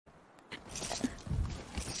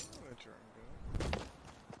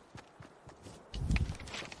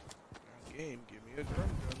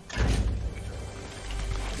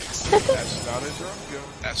That's not a drum gun.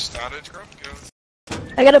 That's not a drum gun.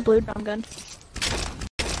 I got a blue drum gun.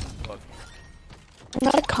 Look. I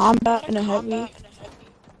got a combat and a heavy.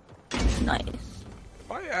 Nice.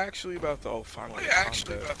 Am I actually about to? Oh, finally.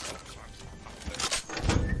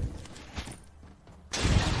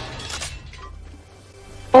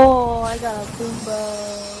 Oh, I got a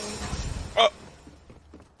boombo.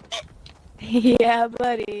 Yeah,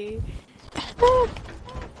 buddy.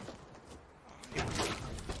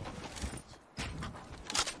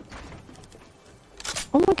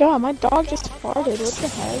 Oh my god, my dog just farted. What the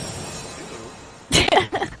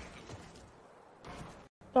heck?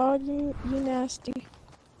 Dog, you nasty.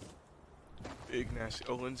 Big nasty.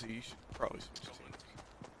 Oh, Lindsey, you should probably switch to Lindsey.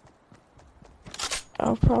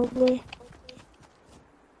 Oh, probably.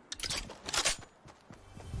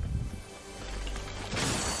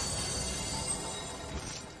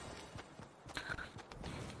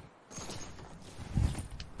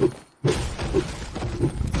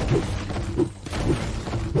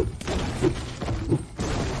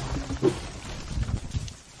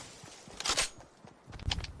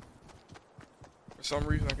 For some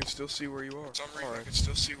reason, I can still see where you are.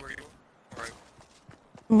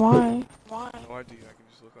 Why? No idea. I can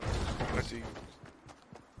just look up. I see you.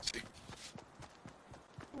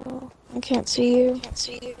 Well, I can't see you.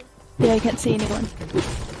 Yeah, I can't see anyone.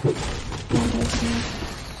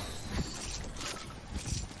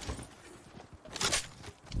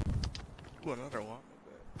 Ooh, another one.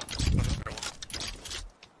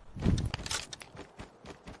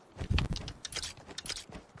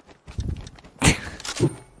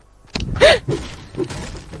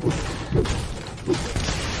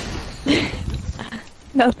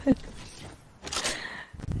 Nothing.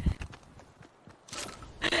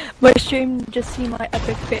 My stream just seen my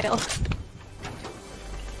epic fail.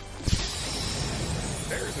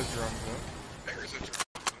 There's a drum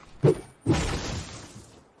gun.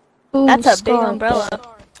 Ooh, That's a big scar umbrella.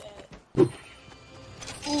 bet.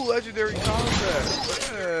 Ooh, legendary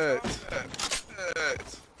combat.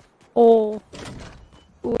 Oh.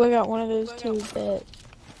 Ooh, I got one of those too, bet.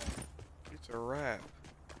 It's a wrap.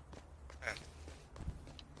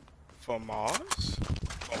 FAMAS?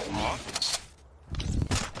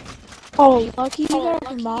 Oh, lucky you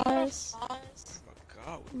got a Mars. Oh my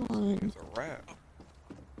god, Come on. it's a wrap.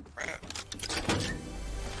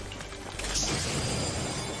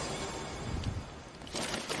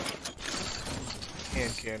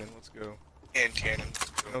 Hand cannon, let's go.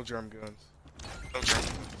 No drum guns.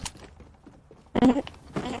 No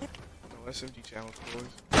SMG challenge,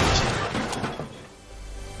 boys.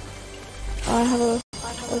 I have a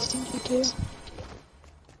SMG too.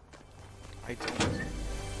 I don't.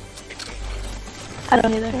 I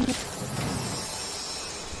don't either.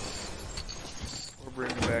 We're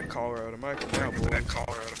bringing back Colorado Michael now, boys.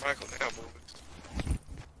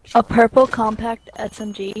 A purple compact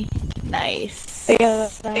SMG. Nice. Yeah,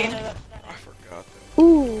 that's I forgot that.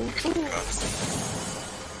 Ooh.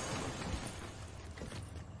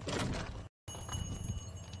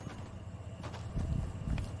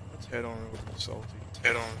 Let's head on over to Salty.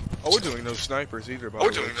 Oh, we're doing no snipers either, by the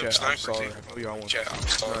way, chat. I'm sorry. I know y'all want to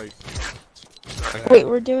snipe. Wait,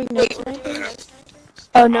 we're doing no snipers?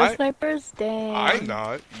 Oh, no snipers? Dang. I'm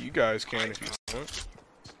not. You guys can if you want.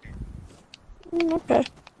 Okay.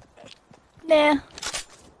 Nah.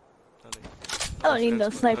 I don't need no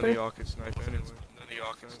sniper. None of y'all can snipe anyway.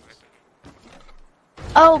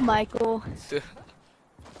 Oh, Michael.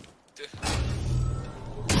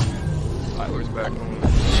 Tyler's back on.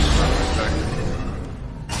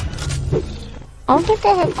 I don't think I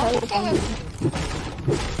have Tyler.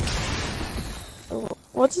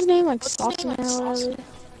 What's his name? Like Stockton or whatever?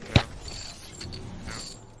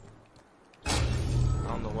 I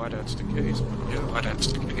don't know why that's the case, but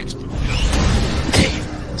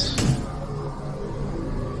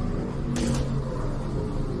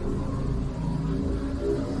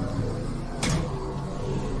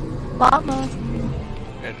Mama.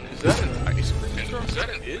 And is that an ice cream truck? That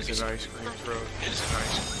is an ice cream truck.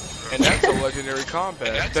 And that's a legendary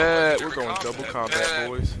combat. Bet we're going double combat,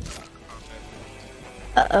 boys.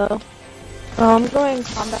 Uh-oh. Oh, I'm going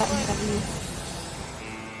combat and heavy.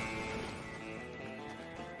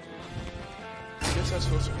 I guess that's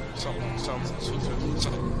supposed to be some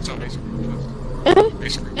ice cream truck.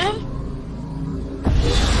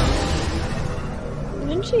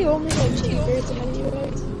 Didn't she only like 2 years ahead of you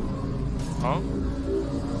guys?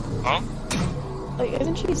 Huh? Like,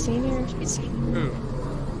 isn't she a senior?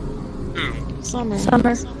 Who? Summer.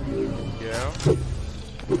 Yeah.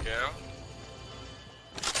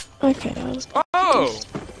 Okay, I was. Oh!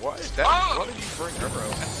 What is that? What did you bring her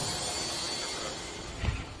up.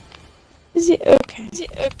 Is it okay?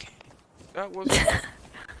 That wasn't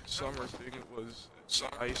summer thing, it was some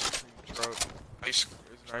ice cream truck. There's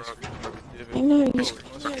an ice cream truck with divot. I know you. It must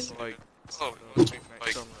be like, summer update.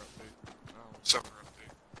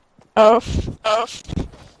 Oh.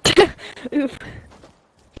 Oof.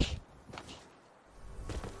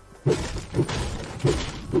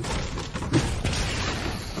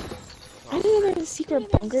 I didn't know there was a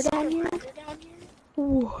secret bunker down here.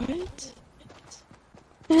 What?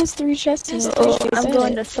 It has 3 chests in it. Oh, I'm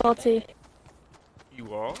going to Salty.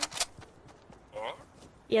 You are?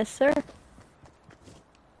 Yes, sir. How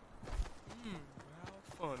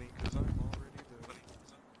funny, because I'm already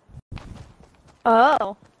there.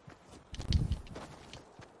 Oh.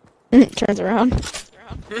 Turns around.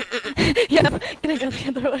 Yeah, I'm gonna go the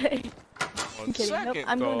other way. One I'm kidding. Nope, second,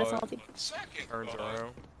 I'm going to God. Salty. Turns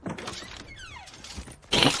around.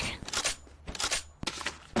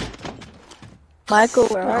 Michael,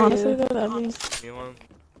 where are Honestly, you? though, that'd be... Elon,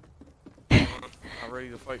 not ready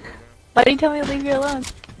to fight right now. Why didn't you tell me to leave you alone?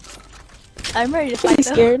 I'm ready to fight Is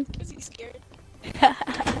he scared? I'm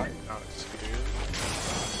not scared.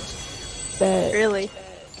 Bet. Really?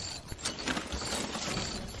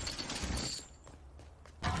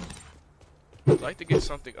 I'd like to get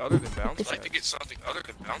something other than bounce pads.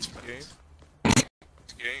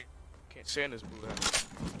 Game. Can't stand this blue hat.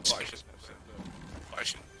 Well, I shouldn't have said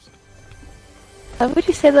that. Why would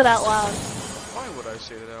you say that out loud? Why would I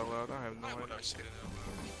say that out loud? I have no idea.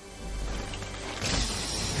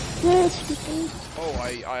 Yeah, it's stupid. Oh,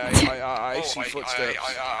 I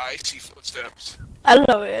see footsteps. I don't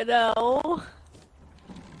know.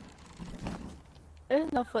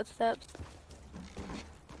 There's no footsteps.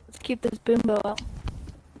 Let's keep this boombo out.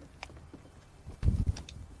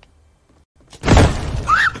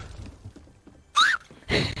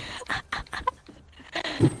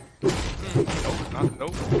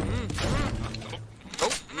 Nope.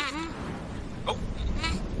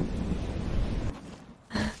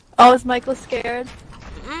 Oh, is Michael scared?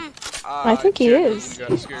 I think he is.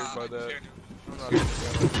 Got scared by that. I'm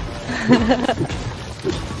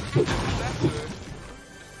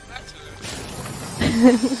not scared.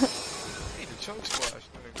 Hey, the chunk splash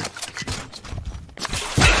thing.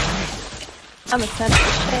 I'm a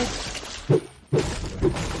sensitive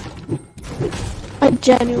I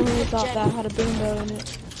genuinely thought that had a boombo in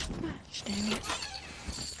it. Damn it.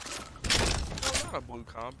 Not a blue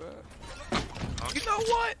combat. You know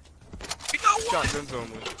what? Shotguns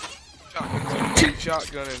only.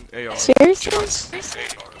 Shotgun and AR. Seriously?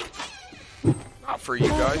 Not for you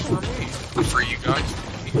guys, for me.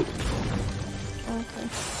 Okay.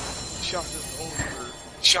 Shotgun only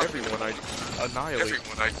for everyone. I annihilate.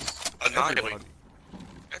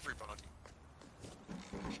 Everybody.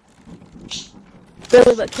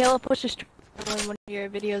 Really, but Kayla pushed a string in one of your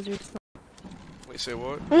videos recently. Wait, say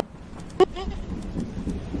what?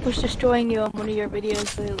 Was destroying you on one of your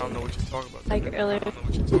videos I don't know what you're talking about. like earlier. I don't know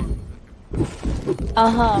what you're talking about.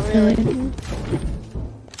 Uh-huh, really?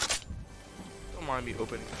 Don't mind me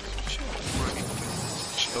opening this.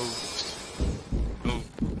 Oh.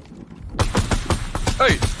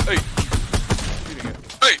 Hey!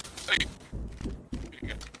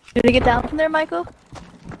 Did we get down from there, Michael?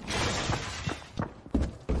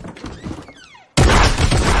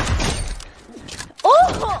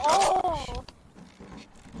 Oh!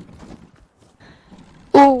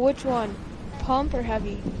 Oh, which one? Pump or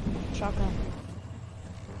heavy? Shotgun.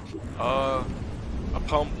 A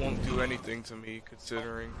pump won't do anything to me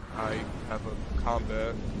considering I have a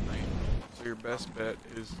combat. So your best bet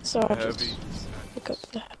is So I'll heavy. just pick up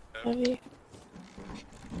the heavy.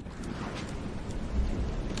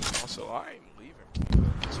 Also, I'm leaving.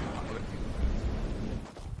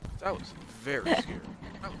 That was very scary.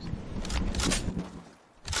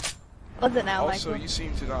 What's it now, Also, Michael? you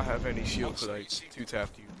seem to not have any shields that I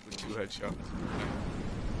two-tapped you with 2 headshots.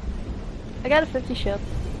 I got a 50 shield.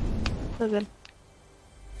 So good.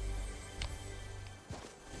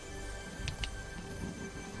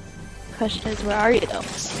 Question is, where are you though?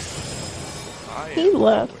 He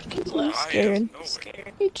left. He's scared.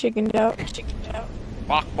 He chickened out.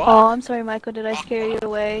 Bok, bok. Oh, I'm sorry, Michael. Did I scare you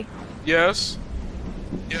away? Yes.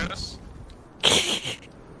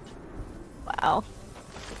 Wow.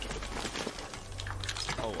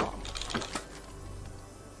 Oh wow.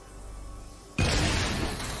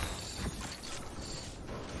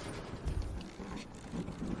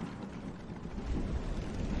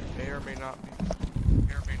 May or may not be.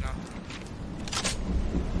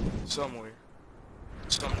 Somewhere.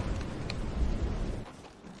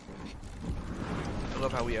 I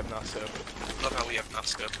love how we have not stepped.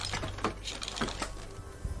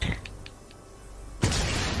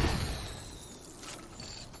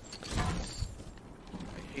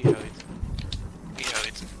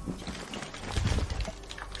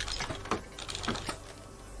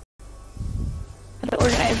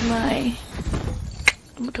 Where's my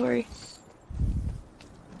inventory?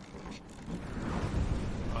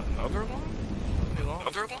 Another one?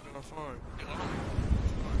 Another one? No, fine.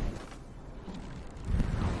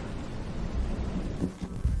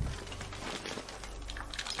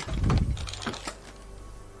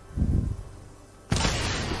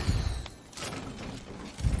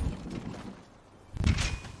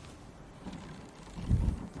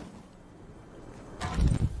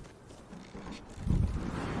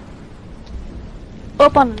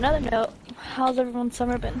 Oh, on another note, how's everyone's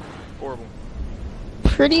summer been? Horrible.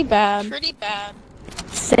 Pretty bad.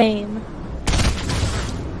 Same.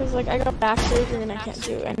 Cause like I got back surgery and I can't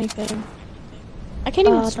do anything. I can't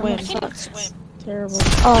even swim. Terrible.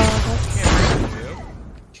 Oh,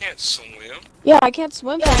 Can't swim. Yeah, I can't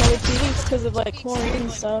swim for another 2 weeks because of like chlorine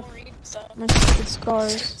and stuff. My stupid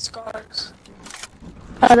scars.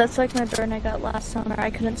 that's like my burn I got last summer. I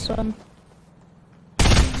couldn't swim.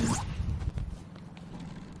 I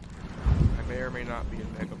may or may not be a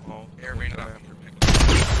mega ball.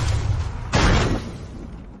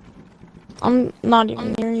 I'm not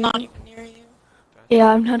even near you. Yeah,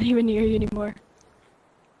 I'm not even near you anymore.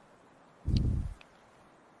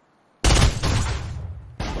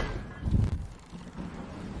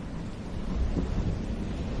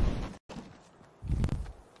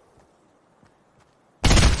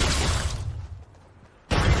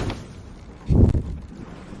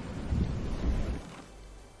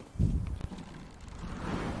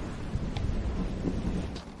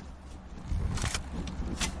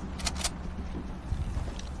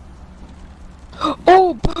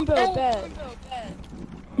 Oh, Boombo bed.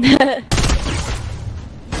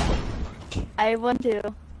 I want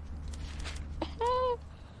to.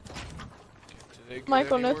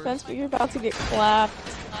 Michael, no offense, but you're about to get clapped.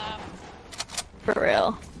 For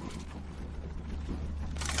real.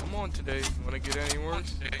 Come on today. Wanna get any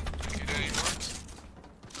worse?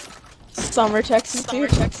 Summer Texas dude.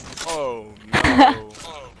 Oh no.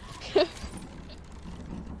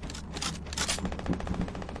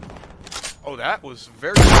 Oh, that was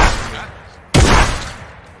very good. I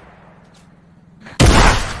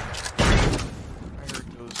heard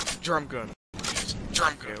those drum gun.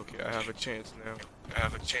 Okay, I have a chance now.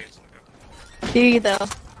 Do you though?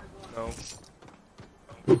 No.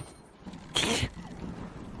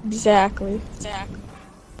 Exactly.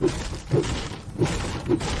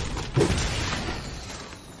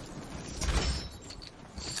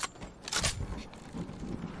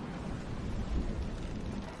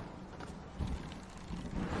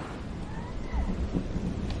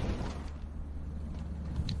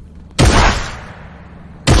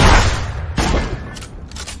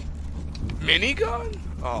 Minigun?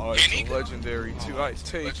 Oh, it's a legendary 2-ice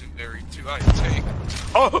take.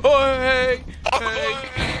 Oh, hey!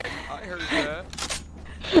 I heard that.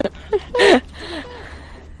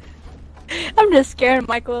 I'm just scaring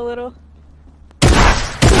Michael a little.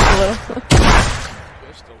 Just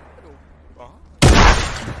a little behind.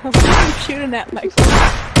 What are you shooting at, Michael?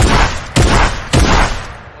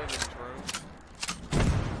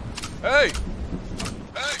 Hey!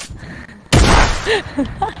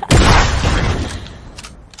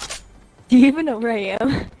 Do you even know where I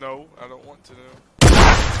am? No, I don't want to know.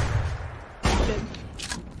 Good.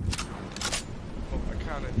 Oh, I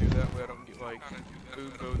kinda do that way I don't get like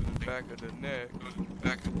food goes in the back of the neck.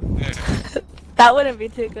 That wouldn't be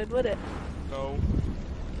too good, would it? No.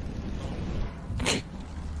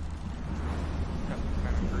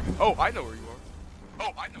 Oh, I know where you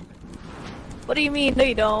are. What do you mean? No,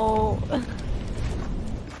 you don't.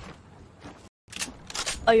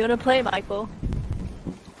 Oh, you wanna play, Michael?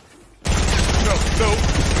 No.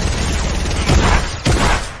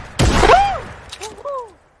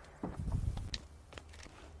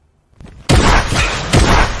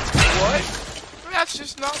 What? That's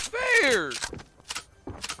just not fair.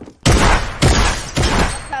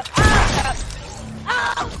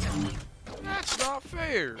 That's not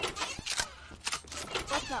fair.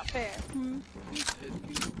 That's not fair. He said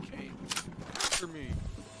he came after me.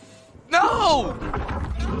 No!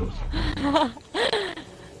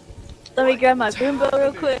 Let me grab my boombo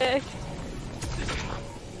real quick.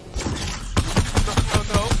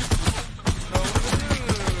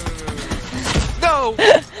 No!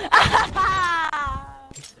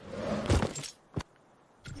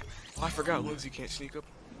 Oh, I forgot Lindsey can't sneak up.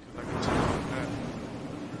 I can sneak up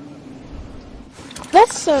that.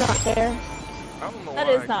 That's so not fair. I don't know That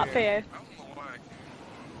why is I not can't. fair. I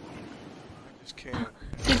just can't.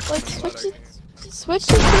 Like switch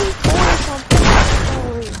to P4 or something.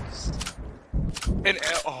 An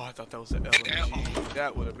L. Oh, I thought that was an LMG.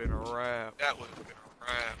 That would have been a wrap.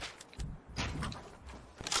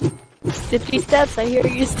 50 steps, I hear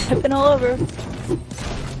you stepping all over.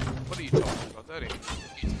 What are you talking about? That ain't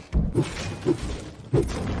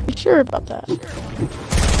You sure about that?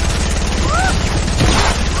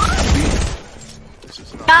 This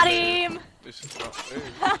is not Got fair. him! This is not fair.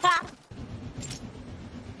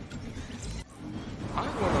 I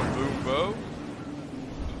want a boom bow.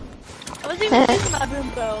 I wasn't even thinking about boom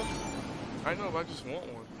bow. I know, but I just want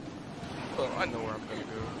one. Well, I know where I'm gonna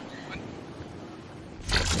go.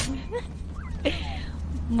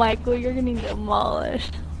 Michael, you're getting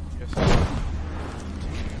demolished. Yes, I am.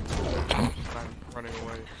 I'm running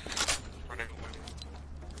away. Running away.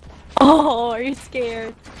 Oh, are you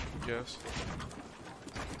scared? Yes.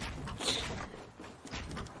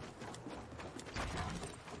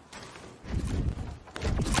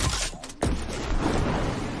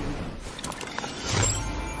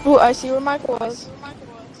 Oh, I see where Michael was.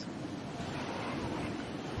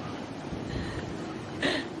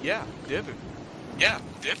 Yeah, Devin. Yeah,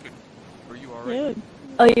 Devin. Are you alright? Dude.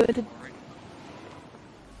 Oh, you went to...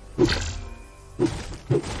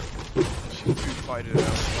 She fight it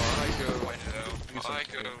out. I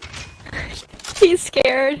go. He's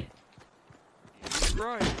scared. He's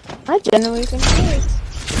right. I genuinely think he is.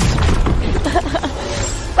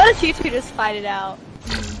 Why don't you two just fight it out?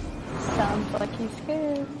 Sounds like he's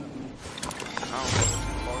scared. I don't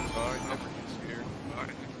know. I never get scared.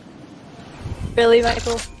 Really,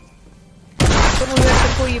 Michael? Someone would have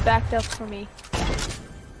to pull you back up for me.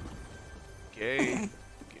 Okay.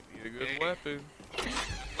 Give me a good weapon.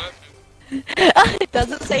 It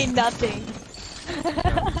doesn't say nothing.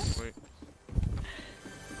 Wait.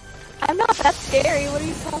 I'm not that scary. What are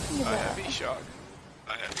you talking A about? heavy shot.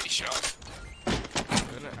 I'm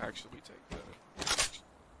gonna actually take that.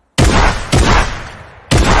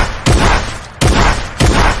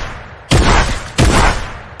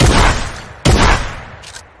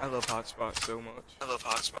 I love hotspots so much.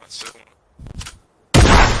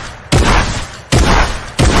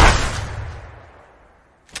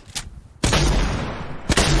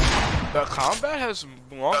 The combat has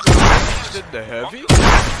longer range than the heavy?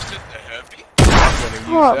 I'm gonna use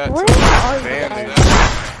Oh, that where to are my you advantage.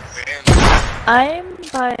 I'm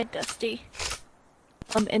by Dusty.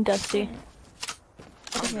 I'm in Dusty.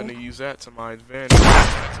 I'm gonna use that to my advantage.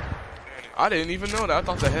 I didn't even know that. I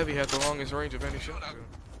thought the heavy had the longest range of any shotgun.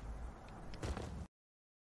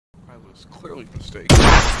 I was clearly mistaken.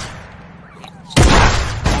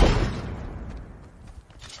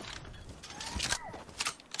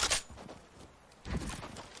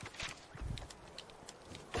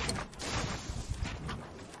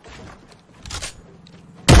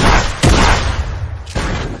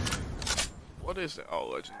 What is it? Oh,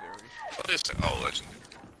 legendary.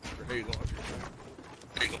 Grenade launcher.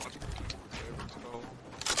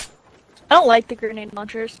 I don't like the grenade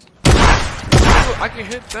launchers. I can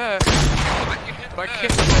hit that. But I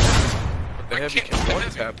can't. But the heavy can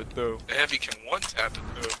one-tap it though.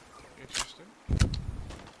 Interesting.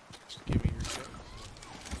 Just give me your chest.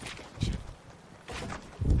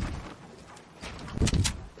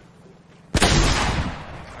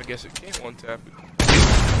 I guess it can one-tap it.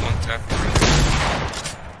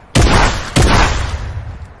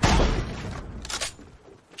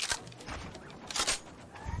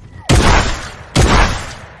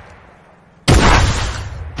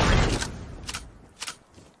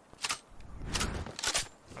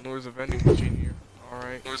 I know there's a vending machine here.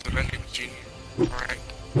 Alright.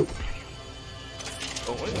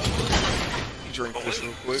 Oh, wait. You drink this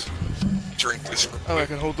real quick. Oh, I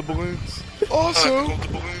can hold the balloons. Also.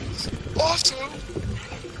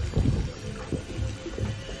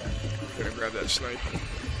 Gonna grab that sniper.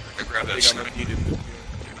 I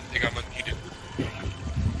think I'm unneeded.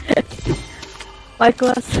 Michael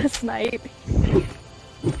has to snipe.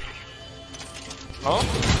 Huh?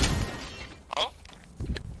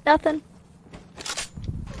 Nothing.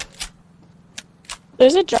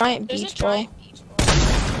 There's a giant beach ball.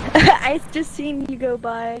 I just seen you go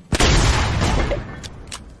by.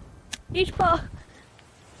 Beach ball.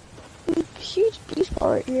 Huge beach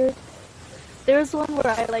ball right here. There was one where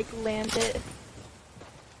I like landed.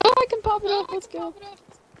 Oh, I can pop it up. Let's go.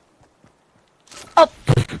 Oh.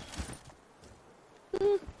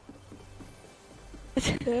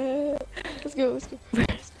 Let's go.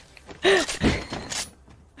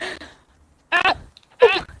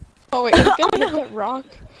 Oh wait, it's gonna hit that rock.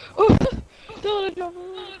 Oh, don't jump.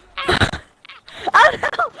 Oh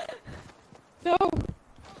no! No.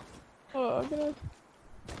 Oh, I'm gonna.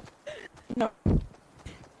 No.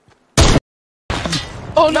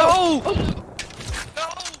 Oh no! Oh.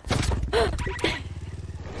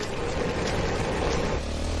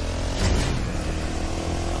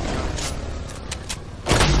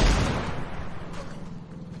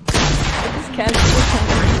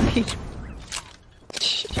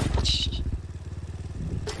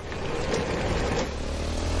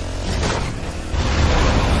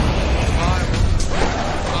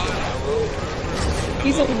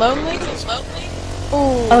 lonely?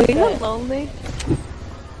 Ooh, Oh, you're not lonely? Me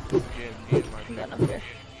and my I'm going up here.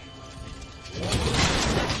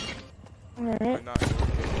 Alright. We're not okay.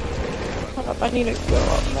 Hold up, I need to go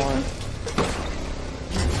up more.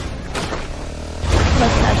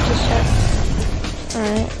 Let's snatch this chest.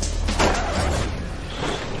 Alright.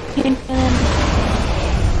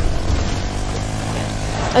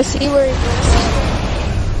 I see where he goes.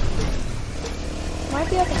 Might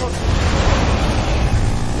be at the boat.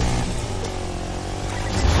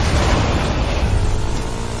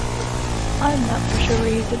 I'm not for sure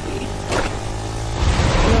where you could be.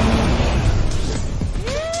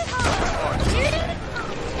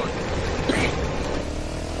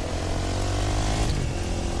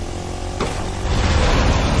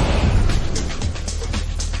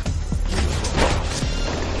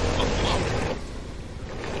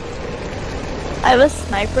 I have a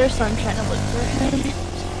sniper, so I'm trying to look for him.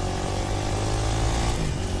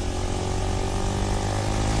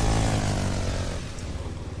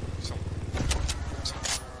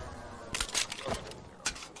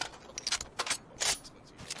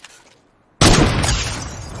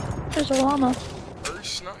 There's a llama.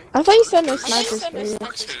 I thought you said no snipers for you.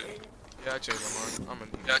 Yeah, I changed my mind.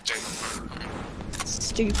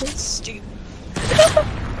 Stupid.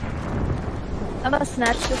 I'm gonna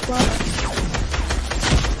snatch this llama.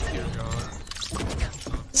 Dear God.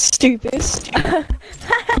 Stupid.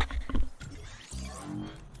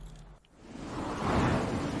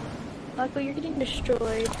 Michael, you're getting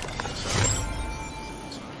destroyed.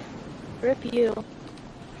 Rip you.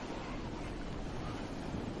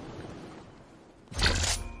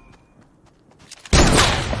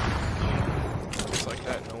 Just like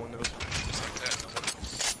that, no one knows. Just like that, no one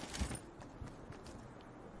knows.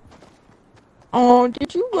 Oh,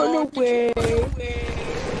 did you run away?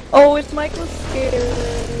 Oh, it's Michael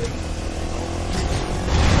scared.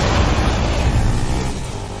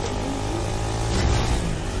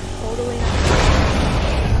 Totally not.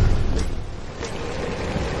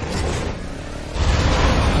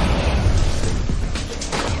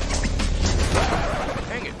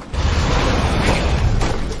 Dang it.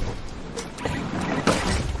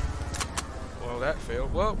 Well, that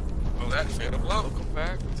failed. Well, welcome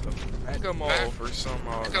back to Mega Mall for some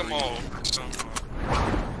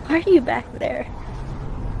Why are you back there?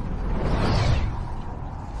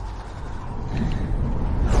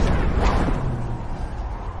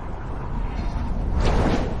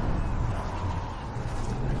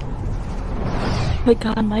 Oh my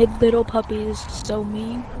god, my little puppy is so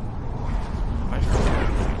mean. I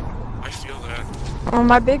feel that. Oh,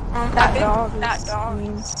 my big that dog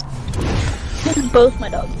means. Both my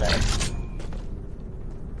dogs are.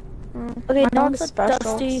 Okay, My now dog's it's special.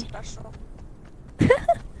 Dusty.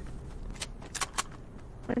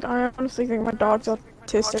 Like, I honestly think my dog's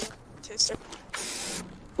autistic.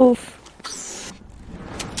 Oof.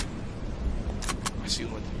 I see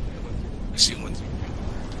one.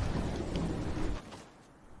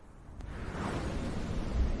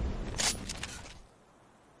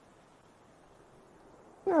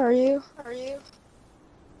 Where are you?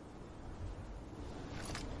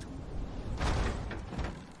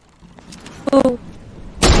 Ooh.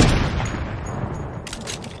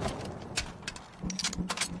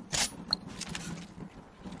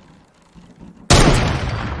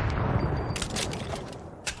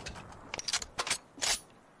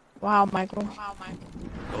 Wow, Michael.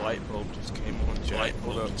 The light bulb just came on.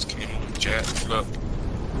 Hold up.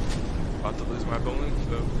 About to lose my bowling.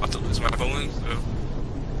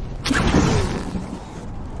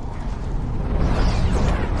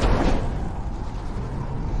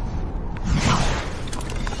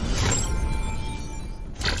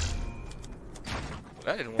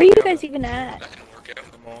 That didn't work Where are you out. guys even at? That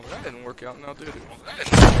didn't work out now, did it?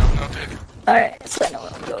 Alright, so I know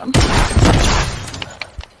where I'm going.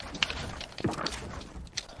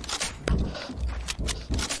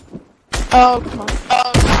 Oh, come on.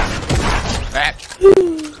 Back.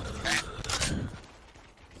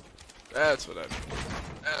 That's what I mean.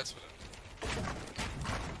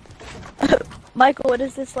 Michael, what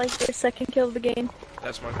is this, like your second kill of the game?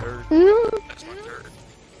 That's my third.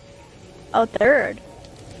 Oh, third.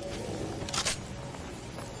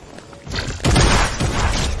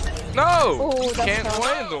 No! Oh, You that's can't tough.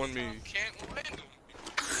 land on me.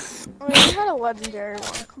 I mean, you had a legendary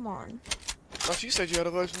one. Come on. Oh, she said you had a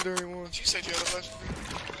legendary one.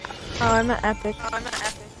 Oh, I'm an epic.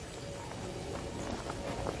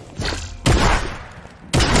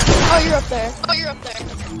 Oh, you're up there.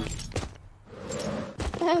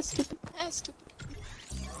 Ah, stupid.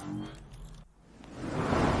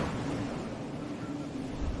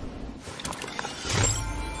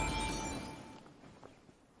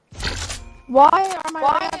 Why are my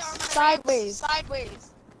ramps sideways?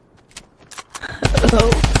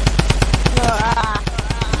 Oh.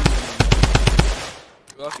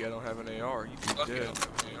 Lucky I don't have an AR. You be dead.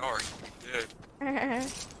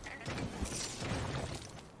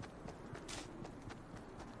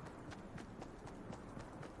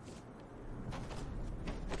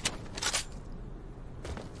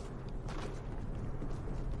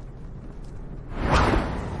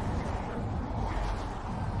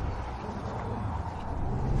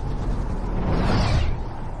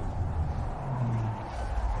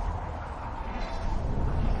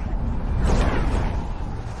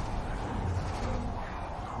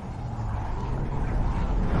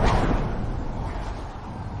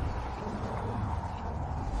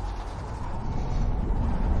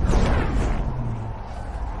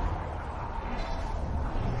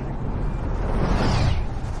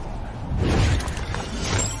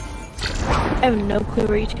 I have no clue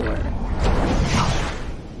where you two are.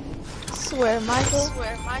 Swear, Michael.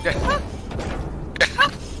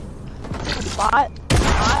 Bot.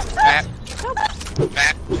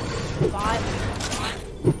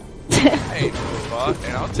 Hey, bot,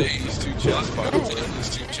 and I'll take these 2 chest bundles.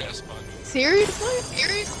 Seriously?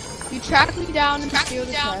 You track me down and steal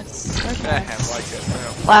the chest. Okay. I like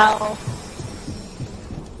it. Wow.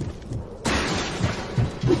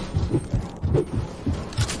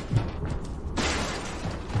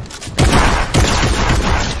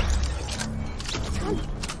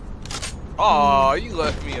 Aw, you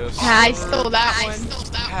left me a I stole that one.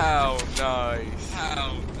 How nice.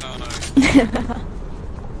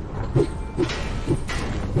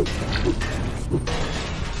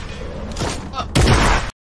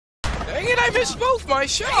 Dang it, I missed both my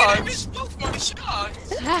shots.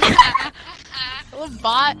 Oh,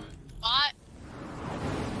 bot.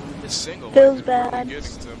 This single Feels is bad. Really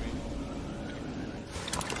getting to me.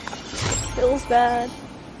 Feels bad.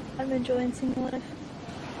 I'm enjoying single life.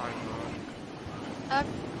 I've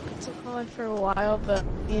been on for a while, but I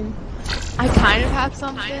mean, I kind of have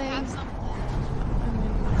something. I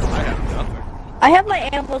have nothing. I have my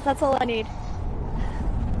ambush, that's all I need.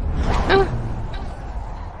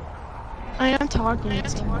 I am talking to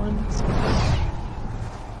someone.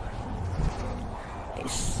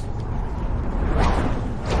 Nice.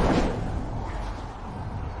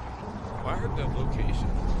 Oh, I heard the location.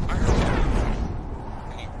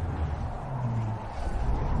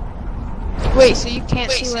 Wait, so you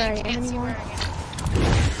can't see where I am anymore?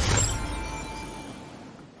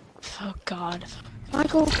 Oh God,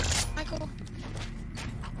 Michael.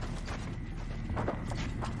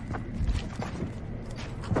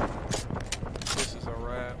 This is a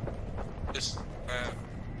wrap.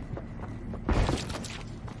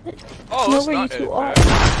 Oh, Know that's where you not two it, are. man.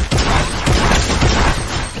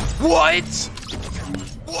 What?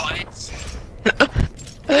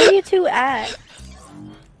 Where are you two at?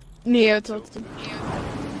 Neo tilted.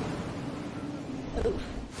 Oof.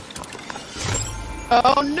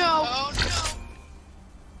 Oh no!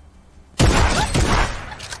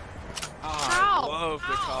 I love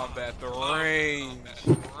the combat, the range.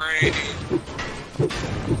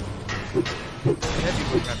 Heavy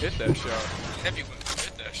wouldn't have hit that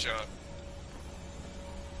shot.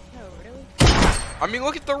 No, really? I mean,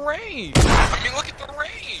 look at the range.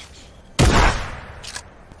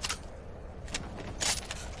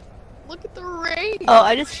 Look at the range! Oh,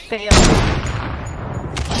 I just failed.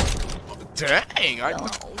 Dang, I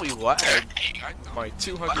only lagged by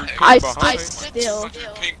 200 ping I behind. still.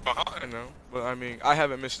 I know, but I mean, I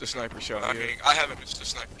haven't missed a sniper shot yet.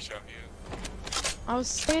 I was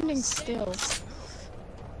standing still.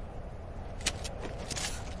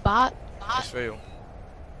 Bot. Just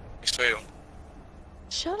fail.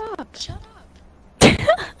 Shut up.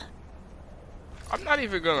 I'm not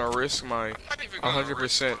even gonna risk my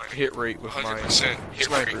 100% hit rate with my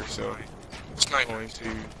sniper, so I'm going to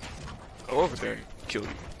go over there and kill you.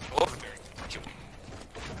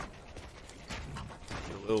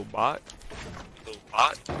 You little bot.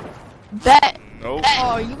 Bet. Nope.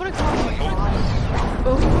 Oh, you wanna call me a bot?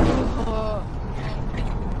 Oh.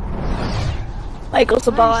 Michael's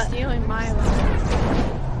a Why are bot. you stealing my life?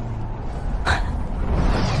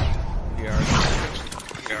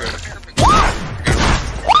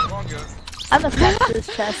 I'm the fastest to this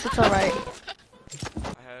chest, it's alright.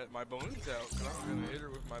 I had my balloons out, and I was gonna hit her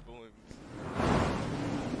with my balloons.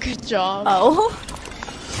 Good job. Oh.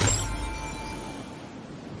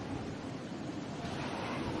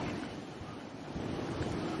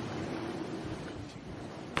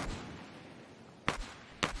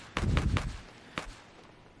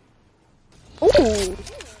 Ooh.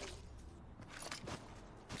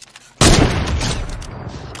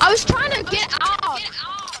 I was trying to get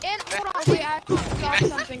Hey, I dropped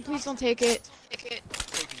something. Please don't take it.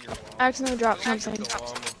 I accidentally dropped something.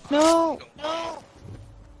 No. No.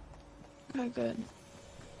 Oh, good.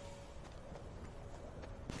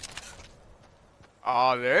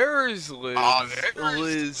 Ah, there's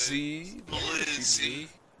Lizzie.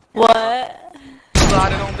 What?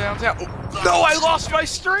 Sliding on downtown. Oh, no, I lost my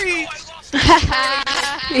streak!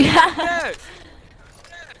 Yeah.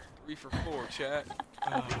 3 for 4, chat.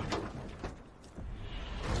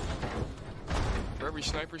 For every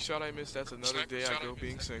sniper shot I miss, that's another day I go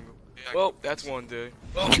being single. Well, that's one day.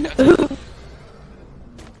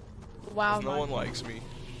 Wow. No one likes me.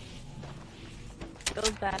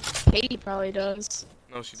 Goes bad. Katie probably does.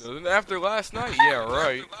 No, she doesn't. After last night, yeah,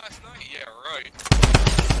 right.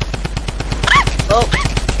 Oh.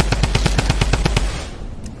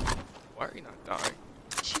 Why are you not dying?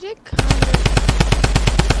 She did kind of.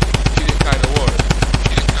 She did kind of what?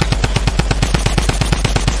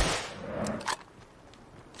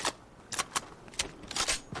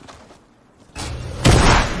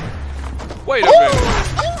 Wait a minute.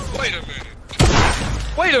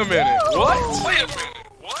 Wait a minute. What? Wait a minute.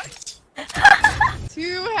 What?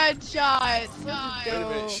 2 headshots. Let's Wait a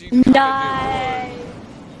minute. go. She kinda Nice. did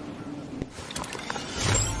what?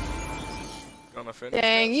 Gonna finish.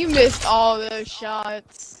 Dang, you missed all those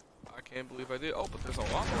shots. I can't believe I did. Oh, but there's a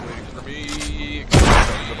lot more waiting for me. Except I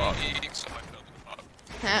fell to the bottom.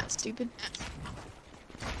 Ha, stupid.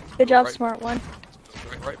 Good job, Right. smart one.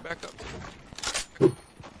 Right back up.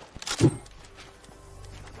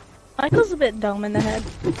 Michael's a bit dumb in the head.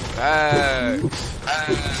 Facts.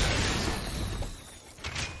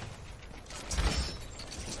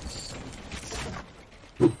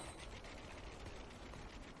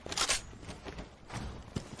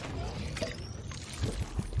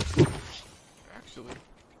 Actually,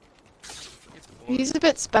 He's a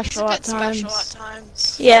bit special at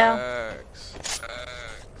times. Yeah. facts.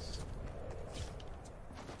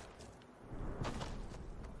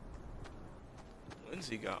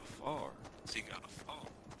 Lindsey got far.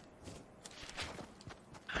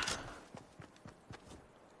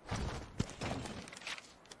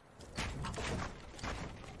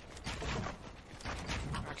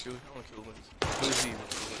 Actually, I want to kill Lindsey.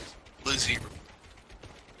 Lizzie.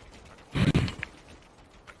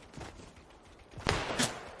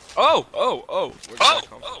 Oh! Where'd that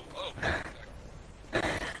come from?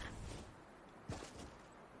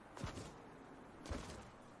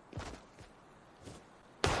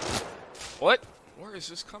 What? Where is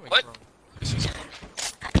this coming from?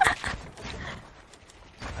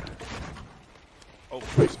 Oh,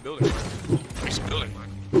 nice building.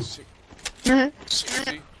 Sick.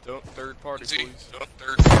 Lizzie, don't third party, please.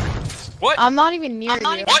 What? I'm not even near you.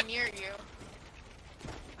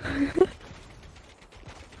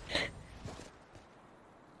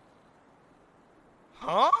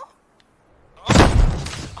 Huh?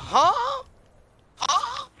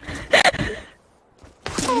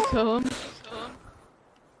 You kill him.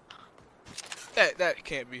 That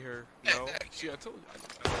can't be her. No. See, I told you.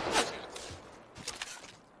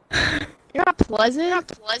 You're not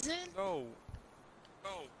pleasant. No.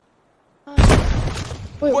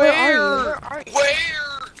 Wait, where are you?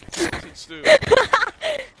 Tilted still.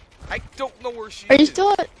 I don't know where she Are you is.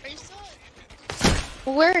 still at?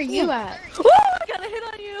 Where are you at? Woo! I got a hit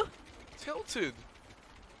on you. Tilted.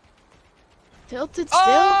 Tilted still?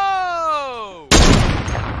 Oh!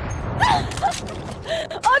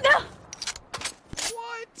 Oh no!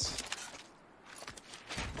 What?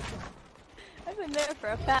 I've been there for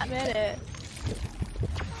a fat minute.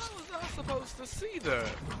 How was I supposed to see that?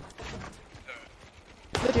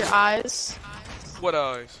 With your eyes. What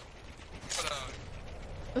eyes?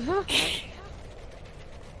 Now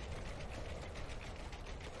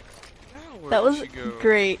where That did was she go?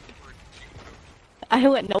 great. I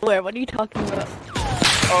went nowhere. What are you talking about?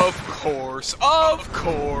 Of course.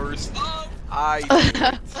 I did.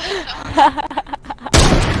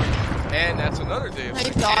 And that's another day of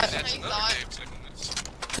sickness.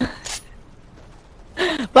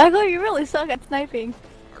 Michael, you really suck at sniping.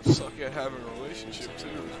 I suck at having a relationship too.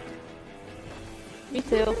 Me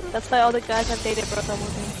too. That's why all the guys I've dated broke up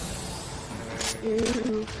with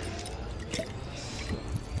me.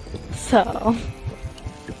 So.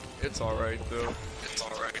 It's alright though.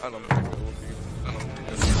 I don't think it will be.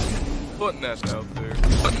 Putting that out there.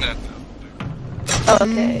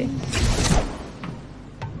 Okay.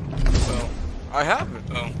 Well, I haven't.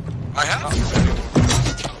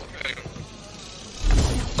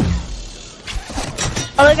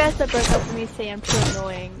 All the guys that broke up with me say I'm too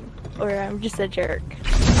annoying, or I'm just a jerk.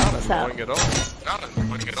 Not annoying at all.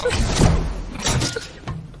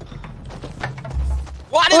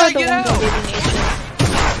 Why did I get out?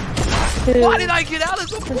 Why did Why I get out of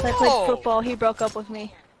the ball? Since I played football, he broke up with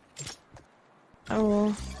me.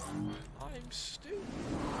 Oh. I'm stupid.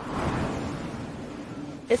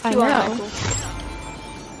 It's I too hard, know. Michael.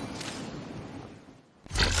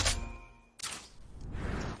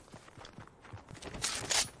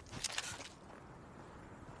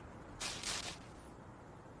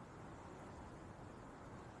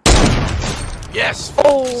 Yes!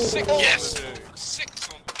 Oh! Six on Yes. the day.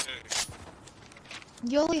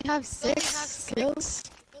 You only have 6 kills?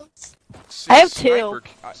 Six I have sniper- two.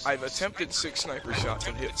 I've attempted 6 sniper shots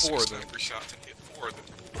and hit 4 of them.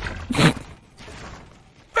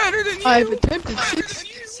 Better than you! I've attempted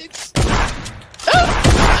 6.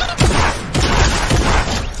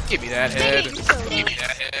 Give me that head. Give me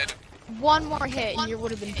that head. One more hit and you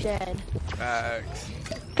would have been dead. Facts.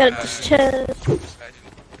 Got his chest.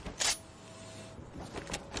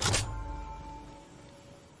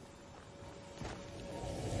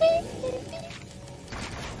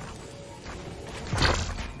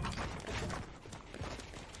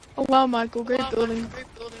 Oh wow, Michael, great building.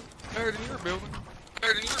 Better than your building.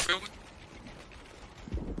 Better than your building.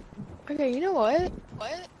 Okay, you know what?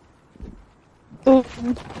 Ooh.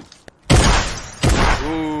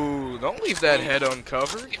 Ooh, don't leave that head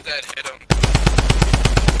uncovered. Keep that head on.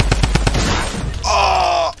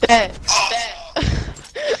 Oh! Bet.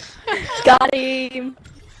 Got him.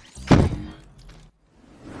 That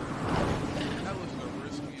was the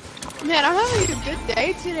riskiest. Man, I'm having a good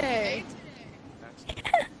day today.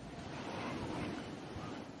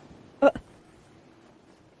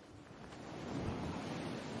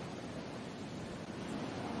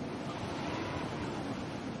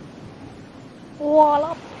 Wall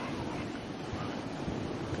up.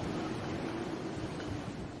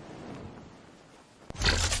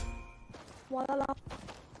 Wall up.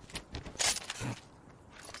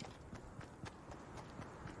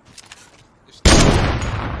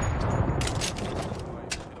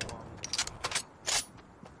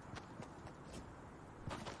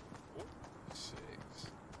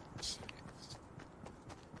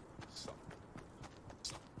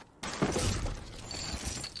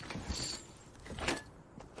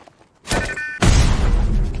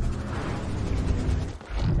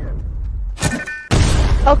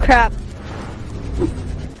 Oh crap.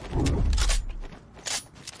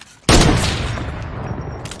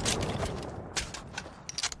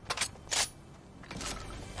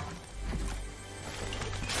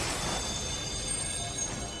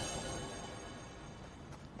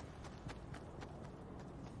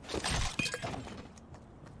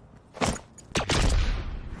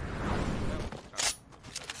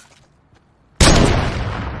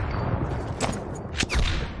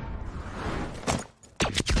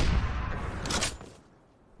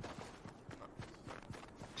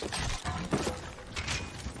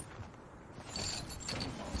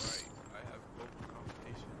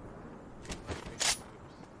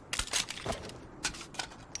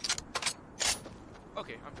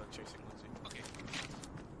 Okay, I'm done chasing Lindsay. Okay.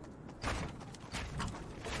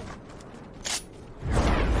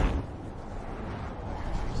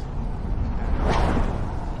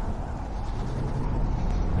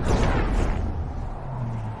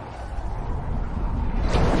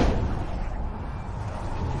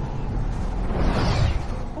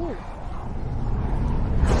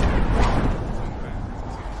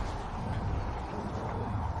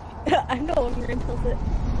 I know when you're gonna tilt it.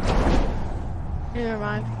 Never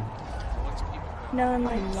mind. No, I'm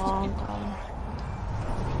like Long gone.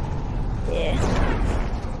 yeah.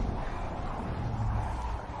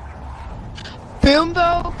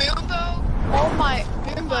 Boombo! Oh my,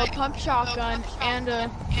 Boombo, pump shotgun, and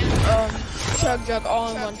a chug jug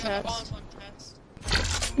all in one chest.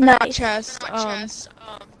 Not Nice. chest,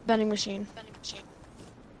 vending machine.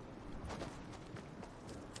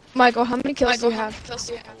 Michael, how many kills do you have?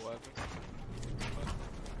 11.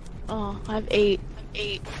 Oh, I have 8.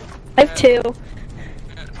 I have 2.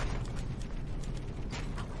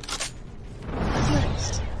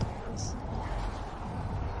 Nice.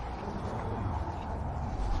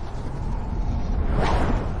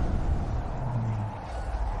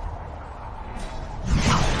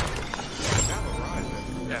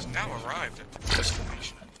 Now arrived at the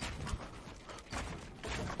destination.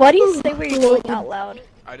 Why do you say where you're going out loud?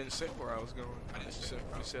 I didn't say where I was going.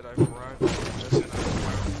 I said I've arrived.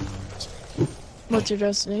 What's your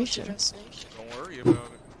destination? Don't worry about it.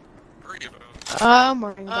 I'm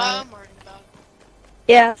worrying about it.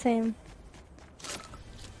 Yeah, same.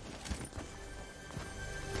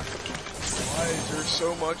 Why is there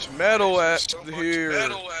so much metal at here?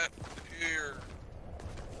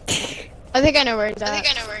 I think I know where he's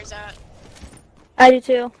at. I do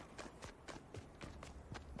too.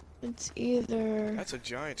 It's either. That's a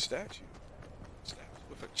giant statue.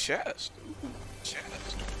 With a chest. Ooh,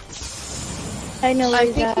 chest. I know where I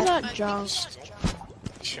he's think at. he's not junk.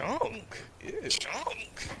 Junk. Ew.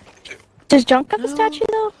 Junk. Does Junk have a No. statue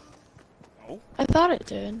though? No. I thought it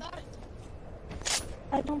did.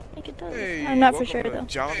 I don't think it does. Hey, I'm not for welcome sure to though.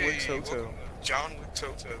 John Wick's Hotel. John Wick's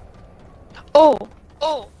Hotel. Oh.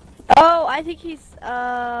 Oh, I think he's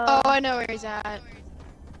Oh, I know where he's at.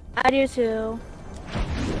 I do too.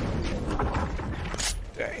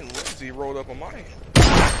 Dang, Lindsey rolled up on my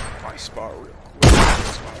spot real quick.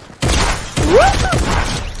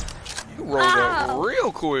 You rolled up Ow.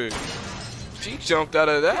 real quick. She jumped out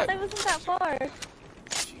of that. That wasn't that far.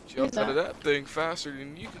 She jumped out of that thing faster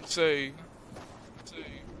than you can say.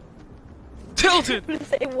 Tilted.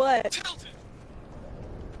 Say what?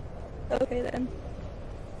 Okay then.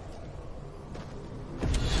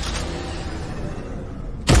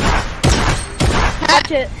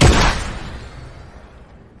 Catch it.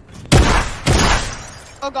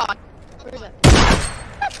 Oh god. Where is it?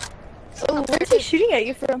 Oh, where's he shooting at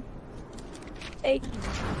you from? Hey.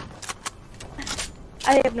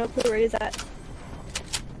 I have no clue where he's at.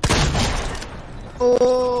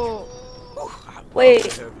 Oh.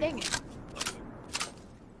 Wait, Dang it.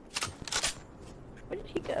 where did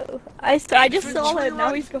he go? I just saw him.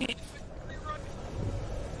 Now he's going.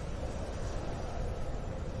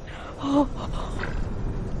 Oh.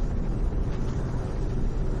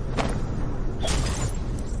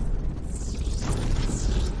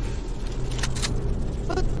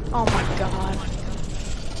 Oh my god.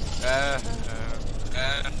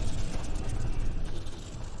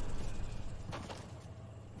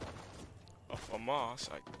 Off a moss,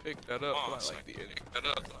 I can pick that up. I like the edit.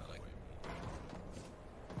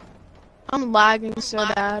 I'm lagging so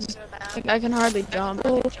bad. Like, I can hardly jump.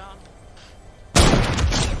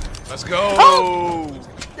 Let's go! Oh!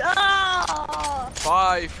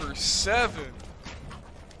 5 for 7.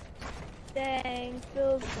 Dang,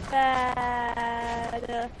 feels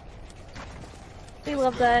bad. We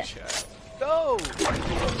love that. Chat. Go!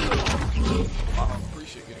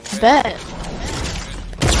 Appreciate getting that. Bet.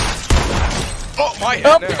 Oh, my head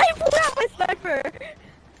Oh, now. I pulled out my sniper! I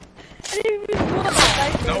didn't even pull out my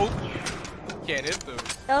sniper. Nope. Can't hit those.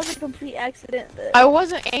 That was a complete accident. But... I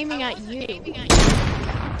wasn't aiming at you.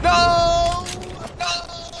 No!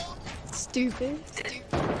 Stupid.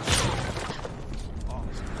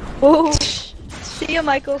 Whoa. See ya,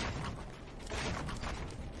 Michael.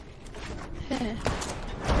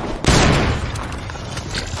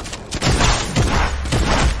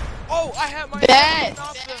 Oh, I had my Bet.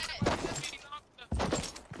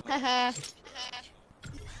 Haha.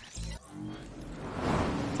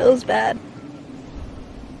 Feels bad.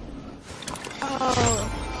 Oh.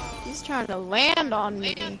 He's trying to land on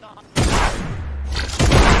me. Dang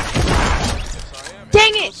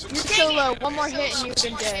it! You're so low. One more hit and you've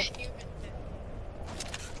been dead.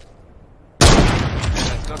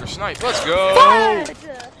 Another snipe. Let's go! God!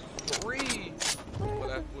 3. Well,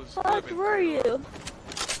 that was Fuck were you?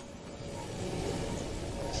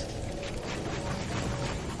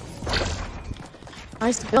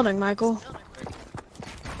 Nice building, Michael.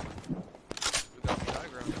 Without the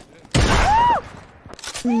diagram,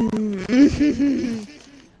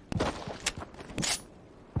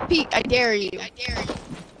 Pete, I dare you. I tried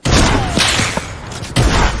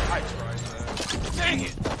that. Dang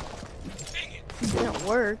it! It didn't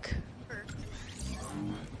work.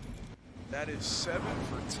 That is 7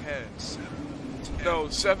 for 10. No,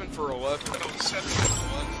 7 for 11. No, 7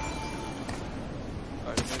 for 11. I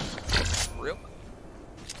missed. Really?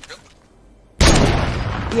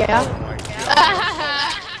 Yeah. Oh my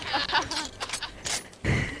god.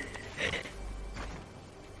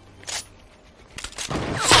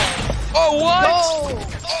 Oh, what?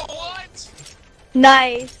 Oh, what?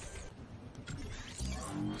 Nice.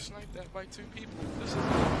 Sniped that by 2 people. This is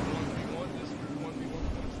 1v1. This is 1v1.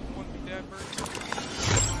 1v dad bird.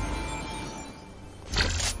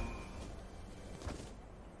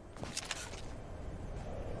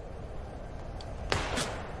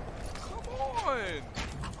 Come on.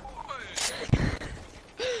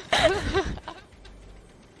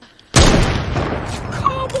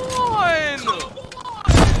 Come on.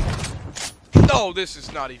 No, this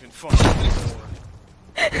is not even fun anymore.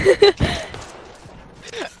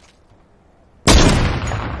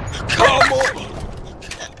 Come on!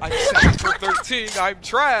 I'm 6 for 13, I'm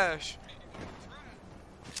trash!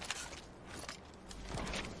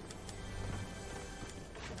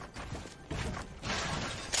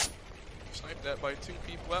 Sniped that by 2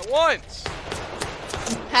 people at once!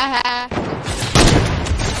 Haha.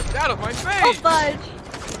 Get out of my face! Oh, fudge!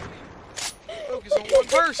 Focus on one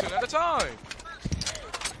person at a time.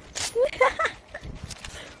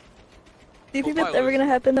 Do you think that's ever gonna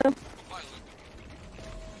happen though?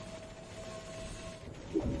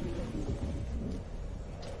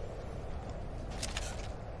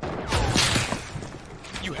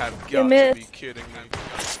 You have You got to missed. be kidding me.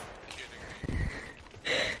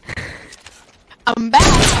 I'm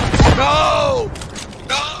back. No!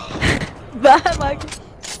 Bye, Mike.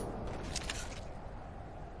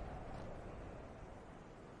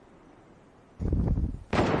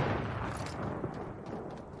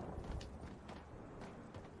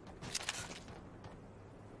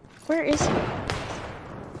 Where is he?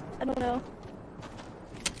 I don't know.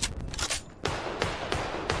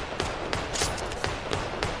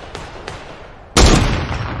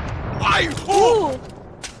 Ooh!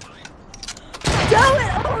 Damn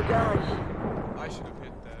it! Oh gosh! I should have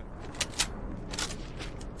hit that.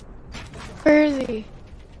 Where is he?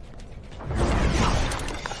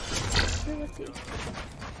 Where was he?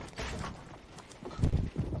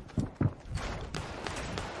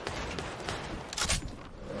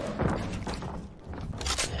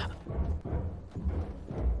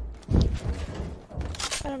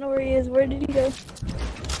 I don't know where he is. Where did he go?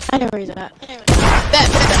 I know where he's at.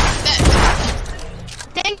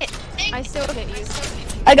 Dang it! I still hit you.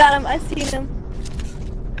 I got him. I seen him.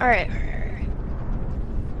 Alright.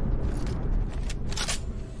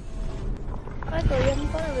 I thought you having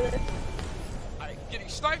fun over there. I'm getting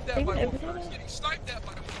sniped at by one person. Getting sniped at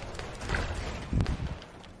by one person.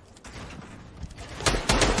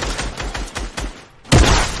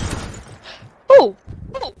 Oh!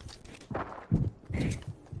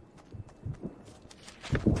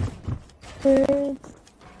 Oh!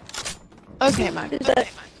 Okay, Mike. Is that?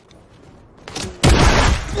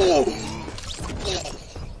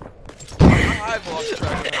 I've lost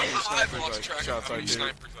track of how many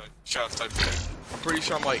shots I did. I'm pretty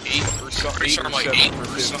sure I'm like 8 or something. 8 or 7 for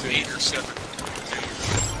 15.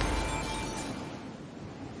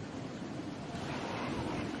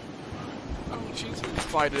 Oh, jeez.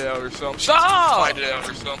 Fight it out or something. Stop! Fight it out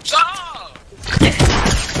or something. Stop!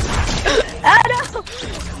 Ah, no!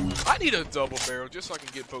 I need a double barrel just so I can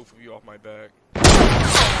get both of you off my back.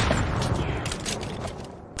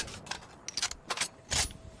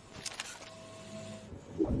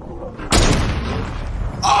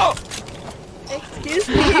 Oh! Excuse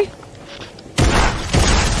me.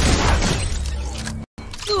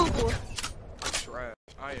 Ooh. I'm trash.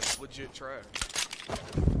 I am legit trash.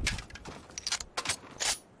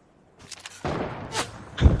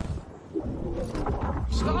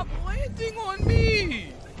 Stop landing on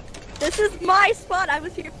me! This is my spot. I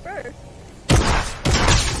was here first.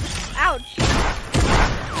 Ouch.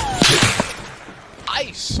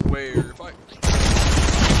 I swear, if I...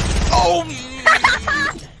 Oh!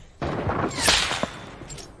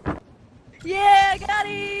 Yeah, got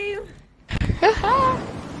him.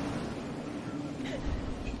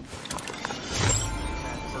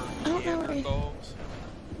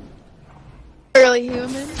 Early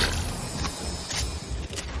human.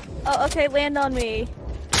 Oh, okay, land on me.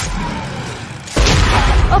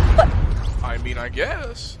 Oh, what? I mean, I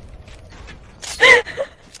guess.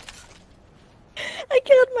 I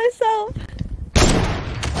killed myself.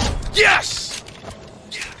 Yes!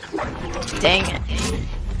 Dang it.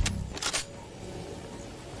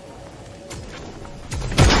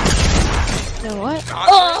 You know what?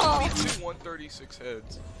 Oh! 136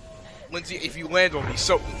 heads. Lindsay, if you land on me,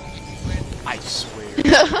 so... I swear.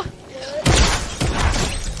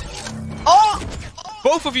 Oh!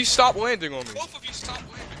 Both of you stop landing on me.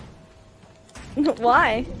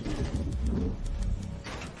 Why?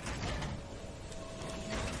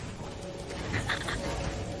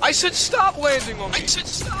 I said stop landing on me.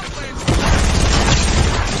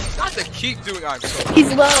 Not to keep doing. I'm so.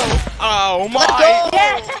 He's low. Oh my!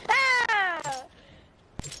 Yeah!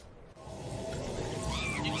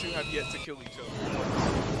 You two have yet to kill each other.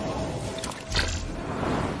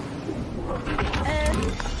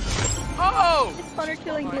 Oh! It's funner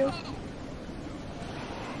killing you.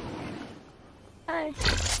 Hi.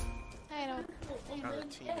 I don't. Another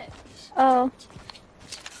team. Oh.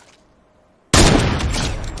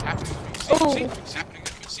 Happening to me. Oh. It's happening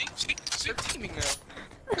to me. See? They're teaming now.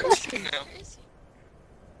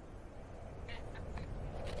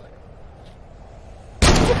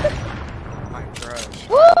 I'm trash.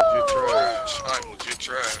 I'm legit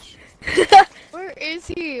trash. Where is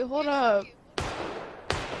he? Hold up.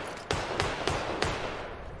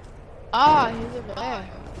 Ah, he's over there.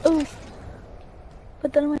 Oh.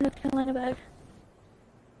 Put that in my North Carolina bag.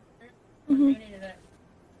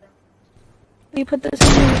 We put this in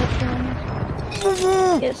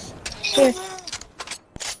the Yes. Here.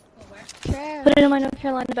 Trash. Put it in my North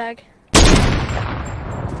Carolina bag.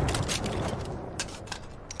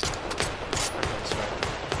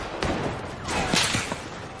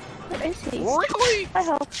 Where is he? Really? I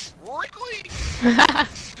hope. Really?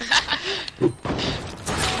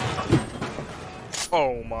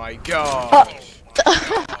 Oh my god.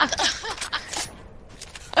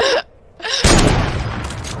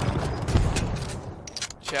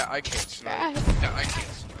 Chat, I can't snipe. Yeah, I can't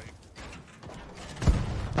snipe.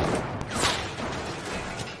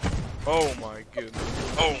 Oh my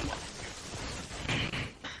goodness. Oh my.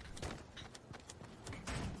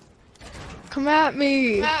 Come at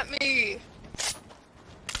me. Come at me.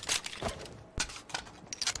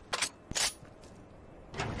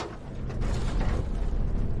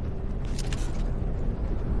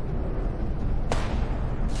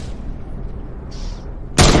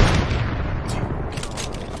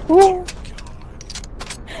 Woo.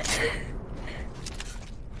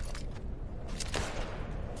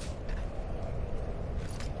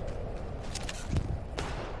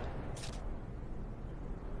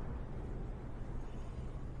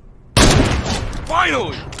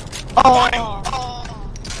 Finally! Oh.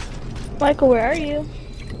 Michael, where are you?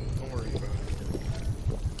 Don't worry about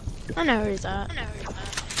it. I know where he's at. Chat,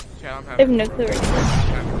 I'm I have having no clue where he is.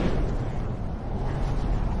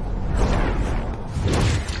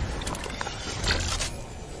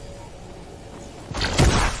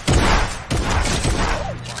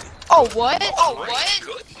 Oh, what? Oh, what?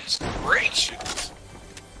 Goodness gracious.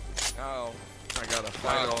 Now, I gotta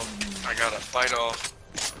fight off. I gotta fight off.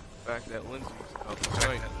 Back that Lindsey stuff.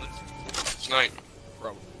 Snipe. Tonight. Snipe.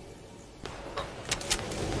 Bro.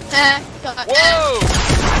 God. Whoa!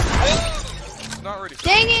 It's not ready.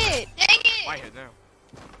 Dang it! Dang it! My head now.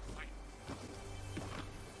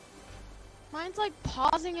 Mine's like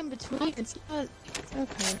pausing in between. It's not.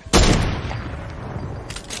 Okay.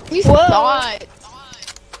 You Whoa. thought.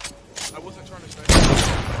 I wasn't trying to snipe.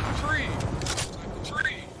 Tree!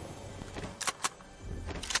 Tree!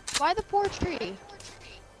 Why the poor tree?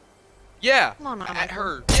 Yeah! Come on, At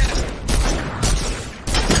her.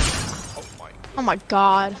 Oh my. Oh my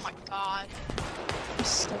god. Oh my god. I'm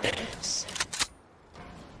so nervous.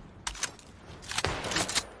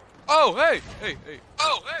 Oh, hey! Hey, hey.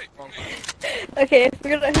 Oh, hey! Wrong. Okay,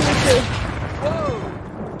 we're gonna who we kill. Whoa!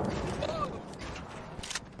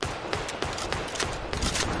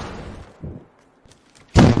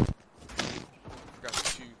 Forgot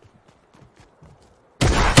to shoot.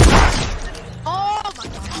 Oh my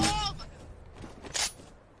god. Oh my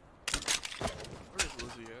Where's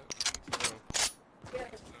Lizzie at?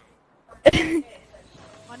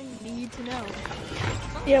 Why do you need to know?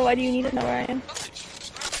 Yeah, why do you need to know where I am?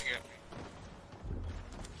 Sniping at me.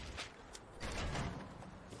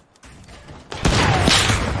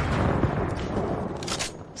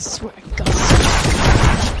 Swear to God.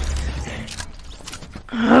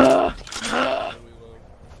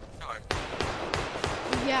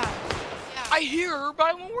 Yeah. I hear her, but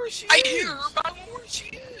I don't know where she is. I hear her, but I don't know where she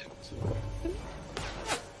is.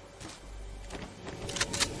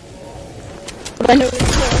 I know where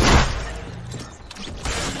to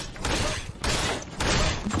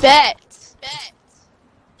Bet. Bet.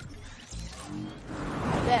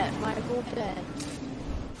 Bet, Michael, bet.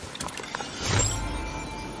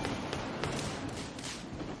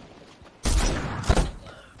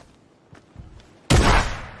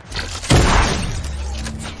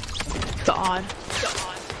 God.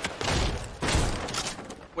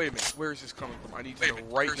 Wait a minute, where is this coming from? I need to know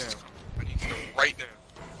right now. I need to know right now.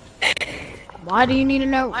 Why do you need to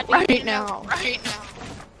know right now? Right now.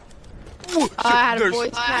 Whoa, I had a there's-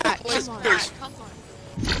 voice crack. there's- Come on. there's- Come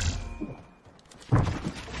on.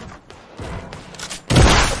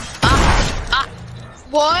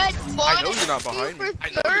 What? I know you're not behind me. I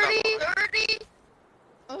know you're not 30?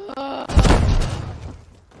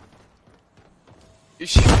 Is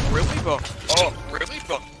she really buff? Oh, really?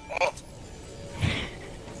 But, oh.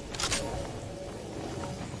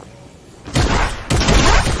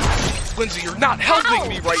 Lindsey, you're not helping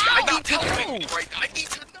me right now. I need to Helping me know. right now. I need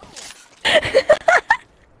to know.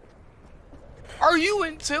 Are you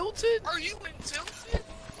in Tilted? Are you in Tilted?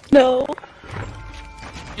 No.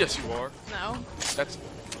 Yes, you are. No. That's.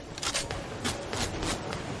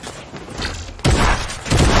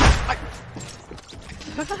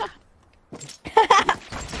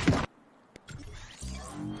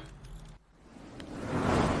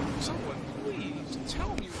 Someone, please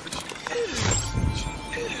tell me where she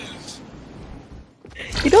is.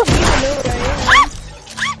 You don't need to know where I am.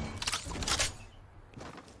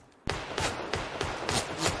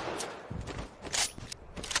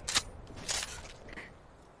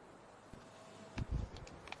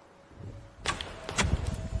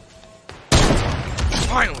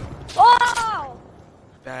 Finally! Oh!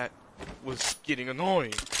 That was getting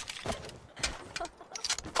annoying.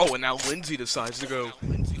 Oh, and now Lindsay decides to go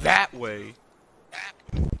that way.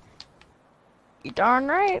 You darn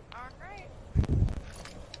right.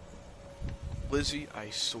 Lizzie, I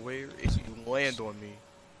swear, if you land on me,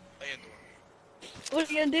 What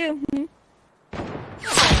are you gonna do?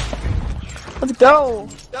 Let's go.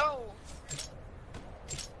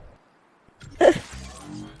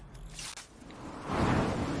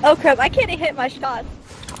 Oh crap, I can't hit my shots.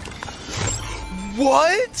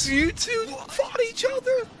 What? You two fought each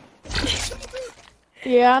other?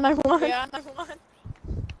 Yeah, and I won.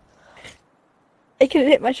 I couldn't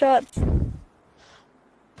hit my shots.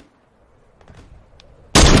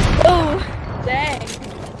 Oh, dang.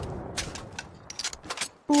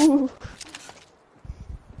 Ooh.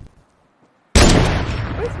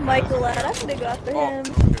 Where's Michael at? I'm gonna go after him.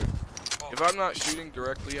 Okay. If I'm not shooting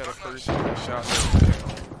directly at a person, the shot doesn't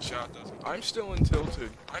count. I'm still in tilted.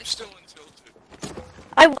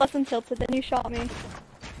 I wasn't tilted, then you shot me.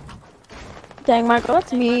 Dang, Michael,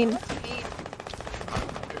 that's mean.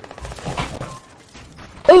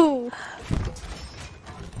 Ooh.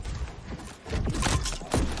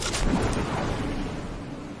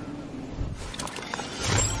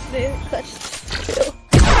 Dude, clutch kill.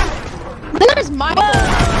 There's Michael.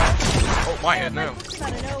 Oh, my head now.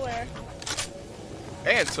 Out of nowhere.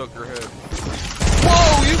 And took her head.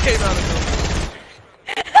 Whoa, you came out of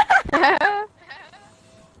nowhere.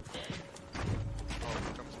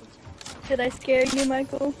 Did I scare you,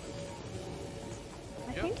 Michael?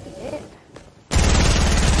 I Yep. think you did.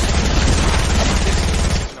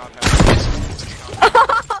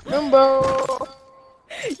 Rumbo.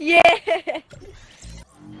 Yeah!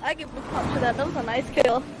 I give a pop to that. That was a nice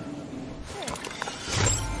kill.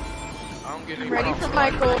 I'm getting Ready for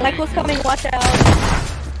Michael. Michael's coming, watch out.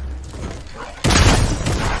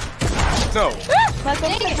 No,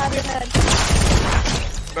 Michael's gonna have your head.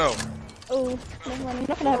 no, Oh, never mind. I'm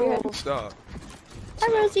not gonna have your head. stop. Hi,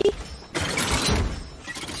 Rosie.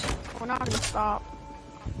 We're not gonna stop.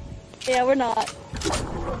 Yeah, we're not.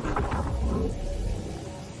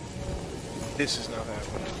 This is not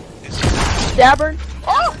happening. Dabber.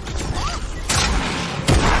 Oh!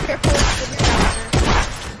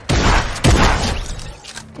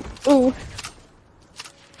 Ooh.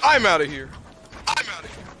 I'm out of here.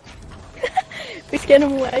 We scared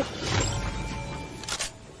him away.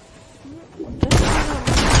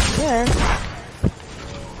 There.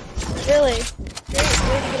 Really? Great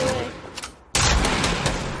way to get away.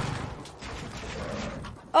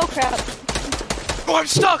 Oh crap. Oh, I'm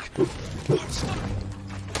stuck.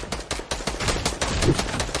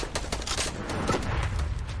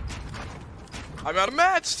 I'm out of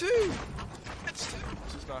mats too. This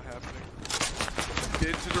is not happening. Get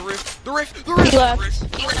into the rift. The rift. He left.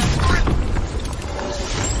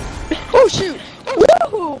 Oh shoot!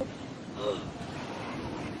 Woohoo!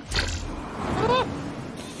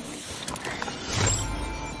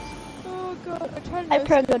 Oh god, I tried to I do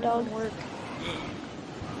prego something, dog. didn't work.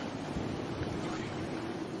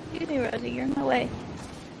 Excuse me, Rosie, you're in my way.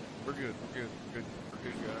 We're good. We're good,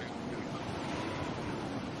 guys.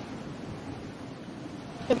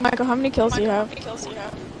 Hey, Michael, how many kills do you have?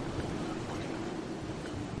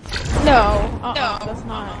 No, that's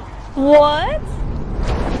not. What?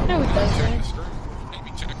 No, it Check doesn't. the screen.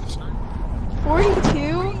 Maybe check the screen.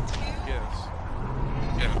 42? Yes.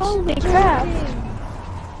 Holy crap.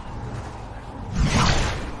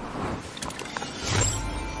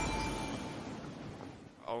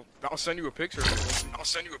 I'll send you a picture of it.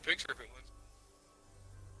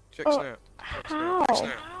 Check Oh, snap. How?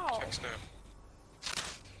 Check snap.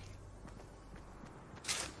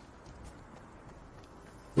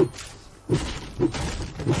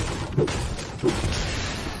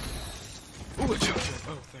 Ooh, a choke.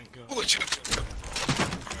 Oh, thank God.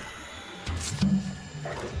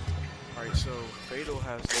 Alright, so Fatal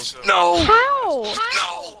has those. No!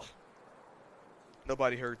 How?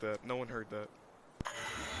 Nobody heard that. No one heard that.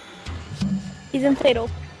 He's in Fatal.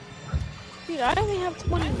 Dude, I only have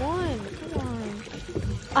 21. Come on.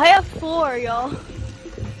 I have 4, y'all.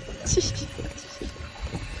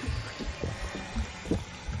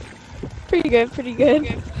 Pretty good.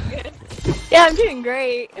 Yeah, I'm doing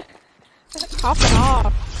great. Hopping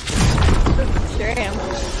off. Sure am.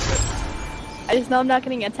 I just know I'm not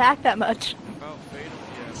getting attacked that much. Oh, Fatal,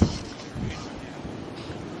 yes.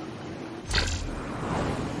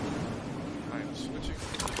 I am switching.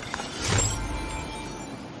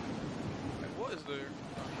 What is there?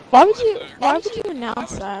 Why would you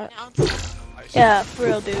announce that? Yeah, for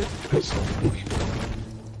real, dude.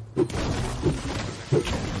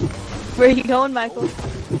 Where are you going, Michael?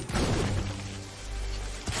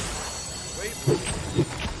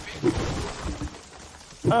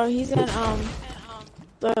 Oh, he's in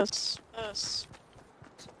this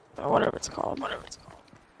whatever it's called.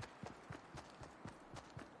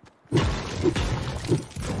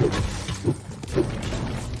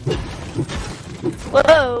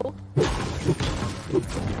 Whoa!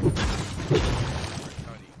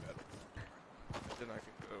 Then I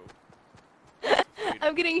can go.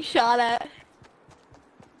 I'm getting shot at.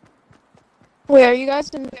 Wait, are you guys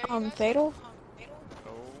in Fatal?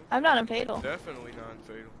 No, I'm not in Fatal. definitely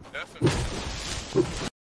non-fatal. Definitely.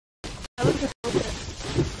 I was just tilted.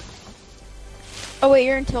 Oh wait,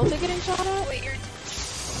 you're in Tilted getting shot at?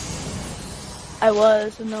 I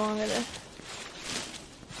was, I'm no longer there.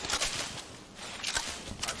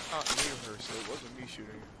 I'm not near her, so it wasn't me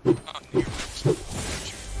shooting her. Not near her.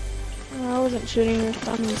 Oh, I wasn't shooting your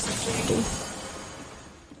thumb in safety.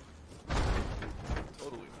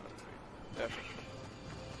 Totally not fatal. Definitely.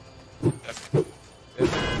 Definitely.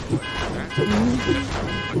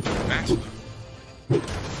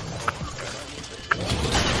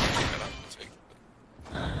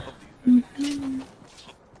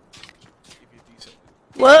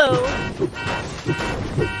 Whoa!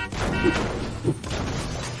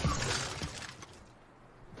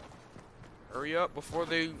 Hurry up before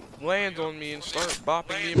they land on me and start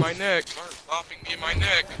bopping me in my neck.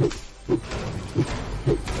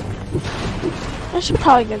 I should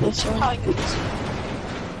probably give this one.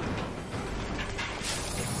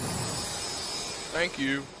 Thank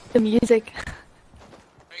you. The music.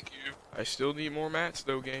 Thank you. I still need more mats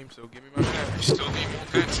though, game, so give me my mats.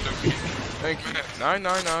 Thank you.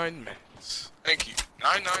 999 mats. Thank you.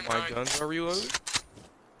 999. My guns are reloaded.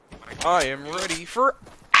 I am ready for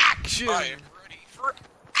action.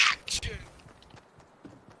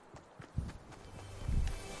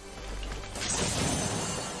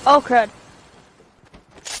 Oh crud.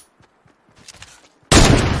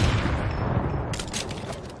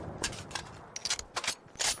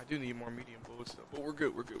 I do need more medium bullets though, but we're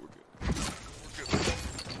good.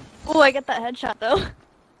 Oh, I get that headshot though.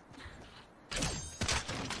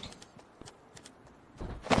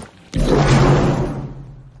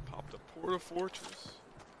 Pop the Porta Fortress.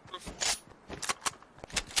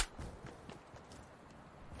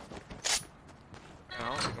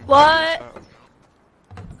 What?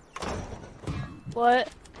 What?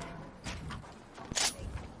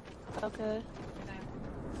 Okay.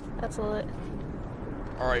 That's lit.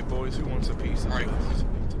 Alright, boys, who wants a piece of this?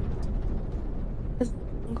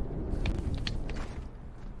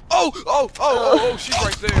 Oh, she's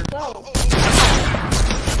right there.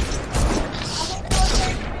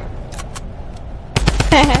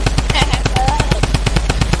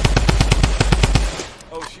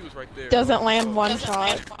 Oh, she was right there. Doesn't land one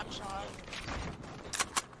shot.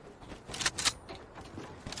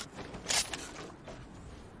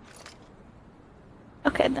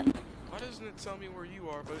 Okay then. Why doesn't it tell me where you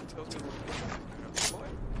are, but it tells me where... What?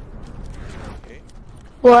 Okay.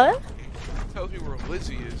 What? It tells me where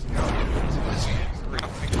Lizzie is.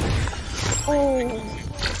 Oh.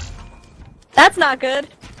 That's not good.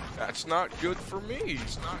 That's not good for me.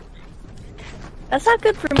 That's not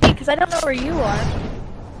good for me because I don't know where you are.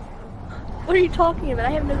 What are you talking about?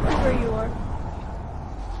 I have no clue where you are.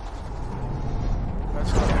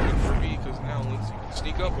 That's not good for me because now Lindsay can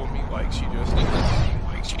sneak up on me like she just did.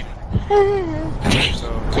 So,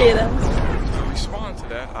 to respond to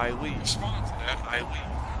that, I leave.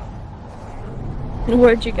 And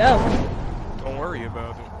where'd you go? Don't worry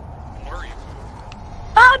about it.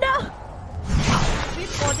 Oh no!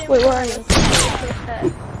 Wait, where are you?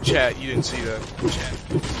 Chat, you didn't see that.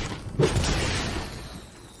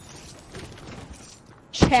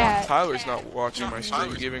 Chat. Tyler's not watching my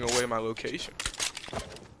stream, giving away my location.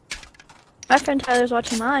 My friend Tyler's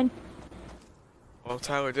watching mine. Well,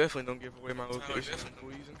 Tyler definitely don't give away my location.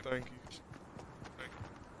 Please and thank you.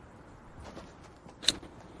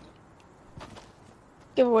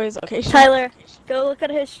 Give away his location. Tyler, go look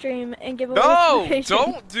at his stream and give away his No! location.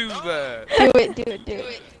 Don't do that!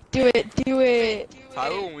 Do it.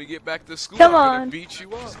 Tyler, when we get back to school, Come I'm on. gonna beat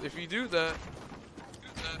you up if you do that.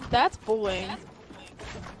 That's bullying.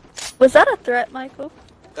 Was that a threat, Michael?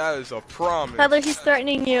 That is a promise. Tyler, he's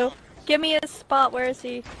threatening you. Give me his spot. Where is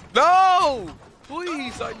he? No!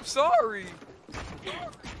 Please, I'm sorry.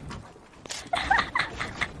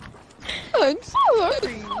 I'm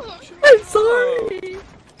sorry. I'm sorry.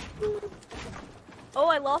 Oh,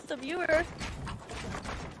 I lost a viewer.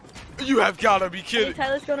 You have gotta be Hey, kidding.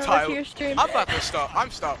 Tyler's going over Tyler, to your stream. I'm about to stop. I'm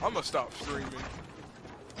gonna stop streaming.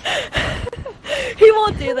 He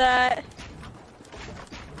won't do that.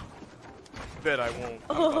 Bet I won't.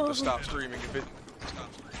 I'm about to stop streaming if it.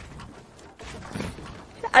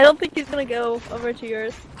 I don't think he's gonna go over to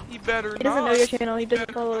yours. He better not. He doesn't know your channel. He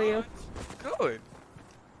doesn't follow you. Good.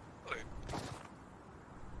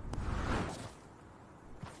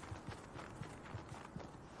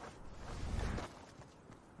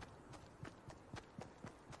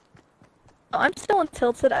 Oh, I'm still in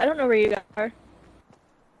Tilted. I don't know where you guys are.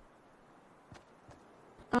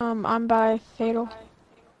 I'm by Fatal.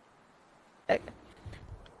 Okay.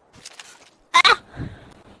 Ah!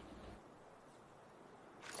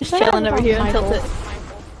 Just chilling over here in Tilted.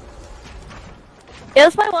 Yeah,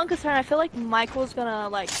 that's my one concern. I feel like Michael's gonna,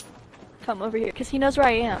 like, come over here, because he knows where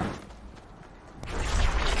I am.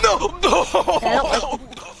 No! No! And I don't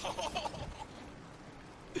like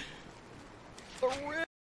The rim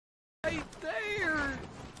right there!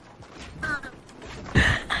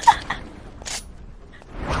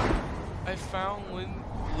 I found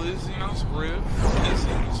Lizzie's rift.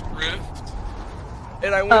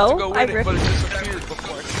 And I went to go in it, but it disappeared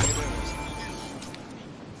before I could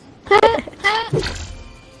get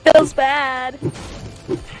in. Feels bad.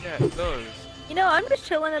 Yeah, it does. You know, I'm just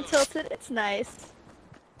chilling in Tilted. It's nice.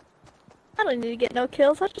 I don't need to get no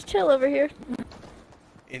kills. I'll just chill over here.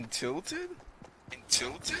 In Tilted? In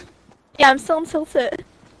Tilted? Yeah, I'm still in Tilted.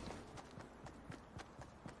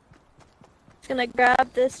 Just gonna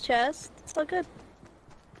grab this chest. It's all good.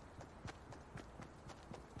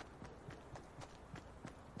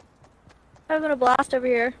 I'm gonna blast over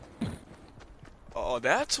here. Oh,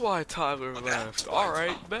 that's why Tyler left.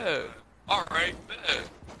 Alright, bet.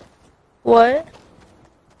 What?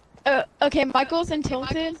 Okay, Michael's in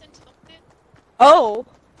Tilted. Oh!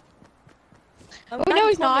 Oh, no,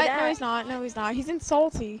 he's not. No, he's not. No, he's not. He's in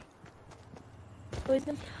Salty. Oh, he's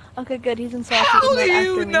in... Okay, good. He's in Salty. How He's do not after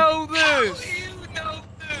you me. know this?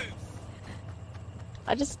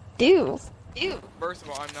 I just do. First of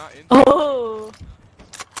all, I'm not in. Oh!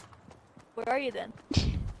 Where are you then?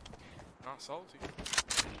 Not salty.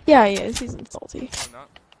 Yeah, he is. He's in Salty. I'm not.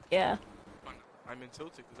 Yeah. I'm in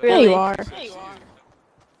Tilted. Really? Yeah, you are. Yeah, you are.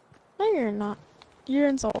 No, you're not. You're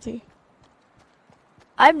in Salty.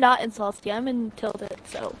 I'm not in Salty. I'm in Tilted,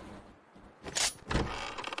 so...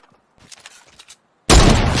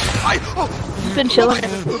 I've been chilling.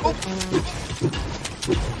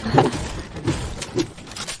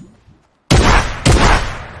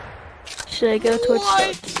 Should I go towards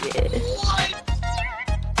Salty?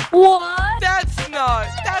 What? That's not.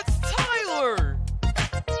 That's Tyler.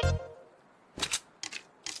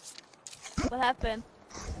 What happened?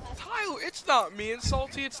 Tyler, it's not me and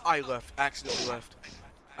Salty. It's I left. Accidentally left.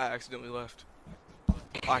 I accidentally left.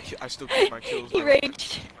 I still keep my kills. He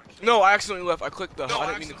raged. No, I accidentally left. I clicked the hub. I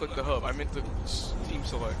didn't mean to click the hub. I meant the team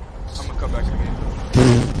select. I'm gonna come back to the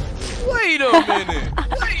game. Wait a minute.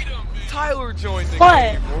 Tyler joined the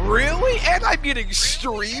game. Really? And I'm getting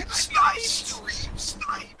stream sniped?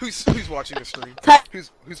 Who's watching the stream?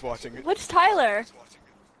 Who's watching it? What's Tyler?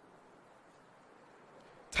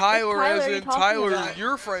 Tyler, as are you in talking Tyler, about?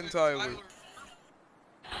 your friend Tyler.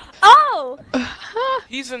 Oh!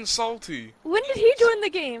 He's in Salty. When did he join the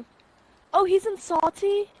game? Oh, he's in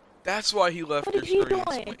Salty? That's why he left What your did he stream.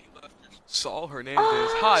 join? Saul Hernandez.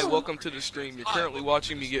 Oh. Hi, welcome to the stream. You're currently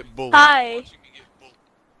watching me get bullied. Hi.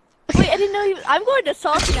 Wait, I didn't know he was... I'm going to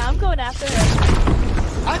Salty now. I'm going after him.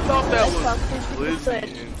 I thought that That's was good.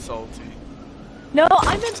 Lizzie in Salty. No,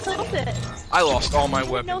 I'm in Tilted. I lost all my I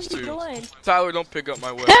didn't know weapons he too. joined. Tyler, don't pick up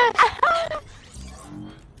my weapons.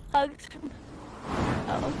 Hugs.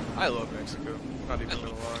 Oh. I love Mexico. Not even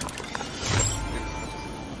gonna lie.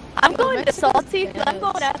 I'm going to Salty because I'm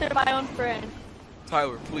going after my own friend.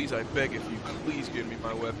 Tyler, please, I beg of you, please give me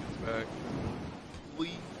my weapons back.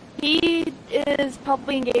 Please. He is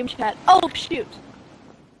probably in game chat. Oh, shoot.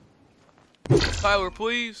 Tyler,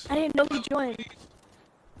 please. I didn't know he joined.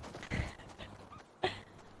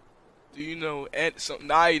 Do you know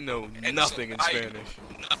something? I know nothing in Spanish.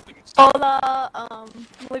 Hola,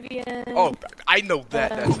 Oblivion. Oh, I know that.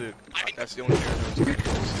 That's it. That's the only thing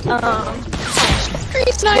I know.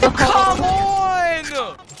 Street sniper. Come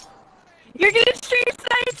on! You're getting stream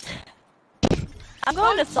sniped! I'm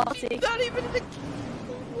going to Salty. Not even the...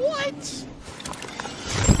 What?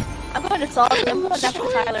 I'm going to Salty. I'm going after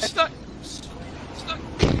Tyler. Stuck.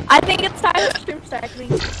 I think it's Tyler stream sniping.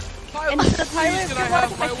 Tyler, And so Tyler, please, if can you're I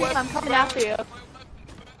have watching my my stream, I'm weapons coming back? after you.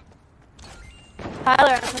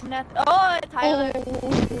 Tyler, I'm coming after. Oh, Tyler.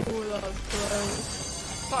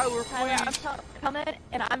 Tyler, Tyler, I'm please. coming,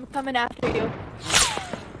 and I'm coming after you.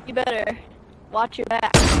 You better watch your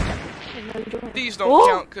back. I didn't know you joined. These don't Ooh.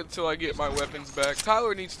 count until I get my weapons back.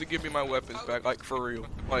 Tyler needs to give me my weapons back, like for real.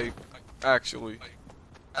 Like, actually.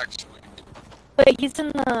 Wait, he's in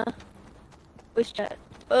the voice chat.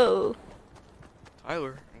 Oh.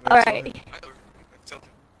 Tyler. Alright. Tyler, tell him.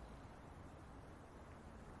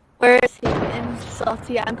 Where is he? In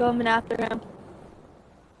Salty. I'm going after him.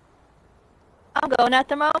 I'm going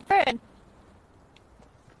after my own friend.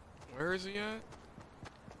 Where is he at?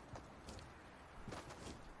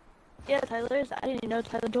 Yeah, Tyler's. I didn't even know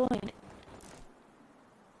Tyler joined.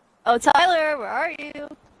 Oh, Tyler, where are you?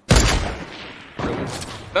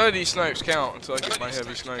 None of these snipes count until I get my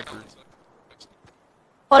heavy sniper.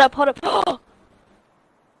 Hold up, hold up. Oh!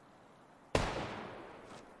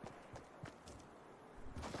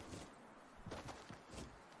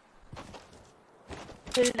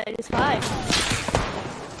 Who did I just find?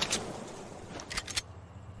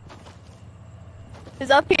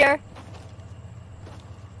 Who's up here?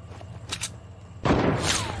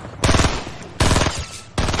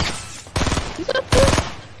 Who's up here?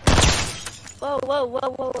 Whoa, whoa, whoa,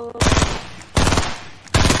 whoa, whoa.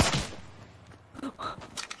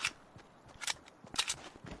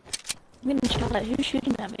 I'm getting shot at. Who's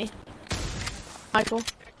shooting at me? Michael.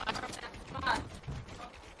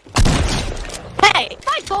 Hey,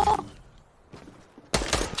 Michael!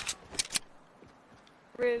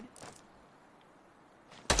 Rude.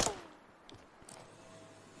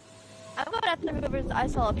 I'm going after whoever's I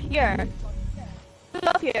saw up here. Who's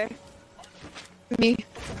up here? Me.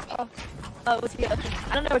 Oh, was he up?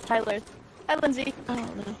 I don't know where Tyler is. Hi, Lindsay. I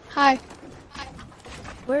don't know. Hi.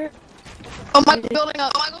 Where? Oh, Michael's building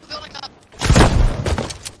up. Michael's building up.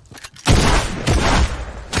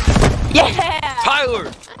 Yeah!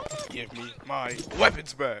 Tyler! Give me my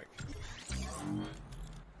weapons back.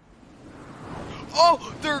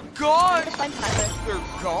 Oh, they're gone! Find Tyler.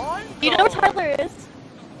 They're gone? You know where Tyler is?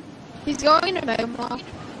 He's going to Mega Mall.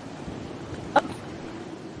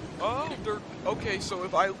 Oh, they're okay. So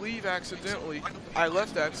if I leave accidentally, I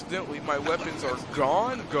left accidentally. My weapons are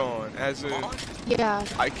gone, as in Yeah.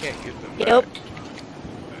 I can't get them Yep. back.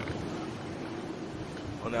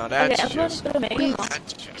 Well, now that's Okay, I'm going just. to the main mall.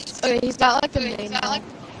 Okay, he's got like the main mall.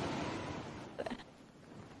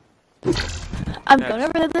 I'm going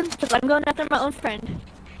over there then, because I'm going after my own friend.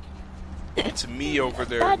 It's me over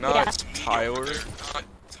there, God, not yeah. Tyler.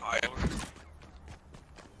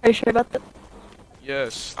 Are you sure about that?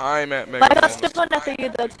 Yes, I'm at Mega My Mall. god's still going after you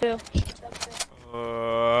though, too.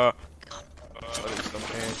 What is the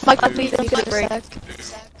man to Michael, do? please don't get a break. Well,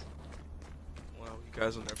 you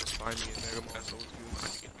guys will never find me in Mega Mall, so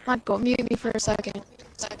it's good. Michael, mute me for a second.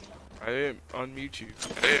 I didn't unmute you.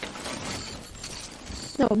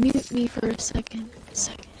 No, mute me for a second.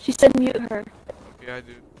 She said mute her. Yeah, I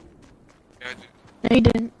do. No, you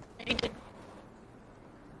didn't.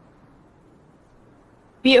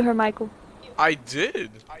 Mute her, Michael. I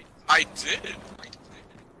did. I did.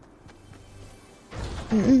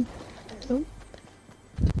 Mm-mm. Nope.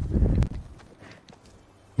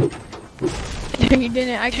 No, you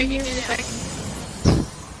didn't. I can hear you.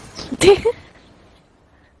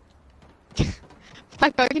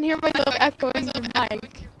 Michael, I can hear myself echoing the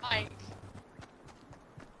mic.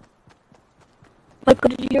 Michael,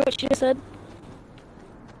 did you hear what she just said?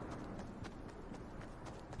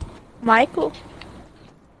 Michael?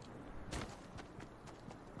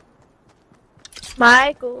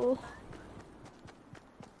 Michael?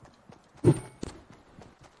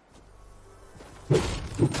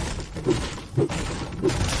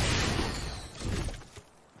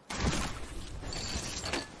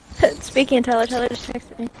 Speaking of Tyler, Tyler just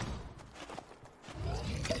texted me.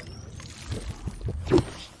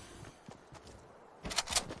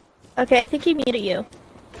 Okay, I think he muted you.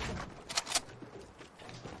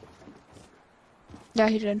 Yeah,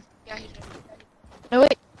 he did. No,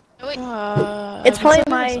 wait. It's I probably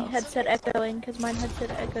can my hear myself. headset echoing, because mine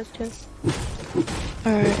headset echoes too.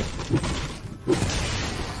 Alright.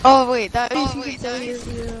 Oh, wait, that means you can still hear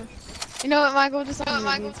you. You know what, Michael? Just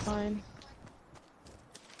unmute me, it's fine.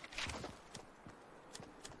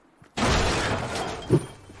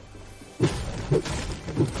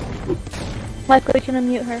 Michael, you can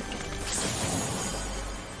unmute her.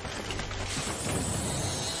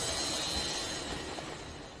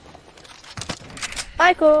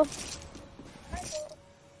 Michael!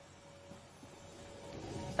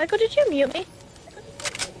 Michael, did you mute me?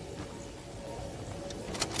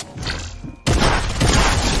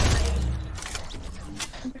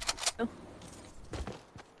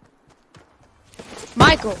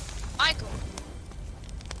 Michael!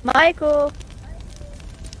 Michael!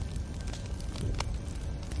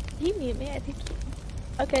 Did he mute me? I think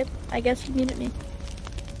okay, I guess he muted me.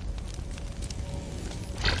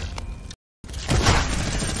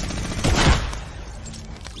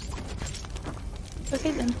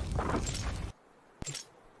 Okay then.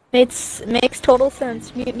 Makes total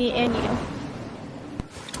sense. Mute me and you.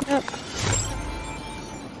 Yep.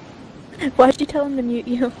 Why'd you tell him to mute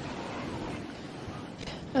you?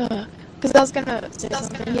 Because I was gonna say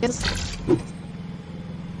something. Yes.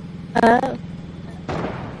 Oh.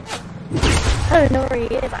 I don't know where he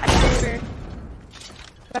is. I never.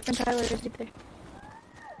 Reckon Tyler is either.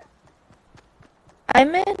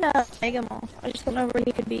 I'm in Mega Mall. I just don't know where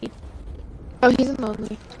he could be. Oh, he's in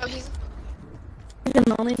Lonely. He's in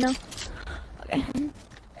Lonely now? Okay.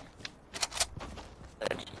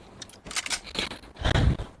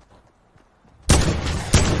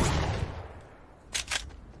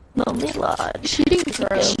 Lonely Lodge. Shooting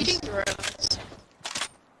drones.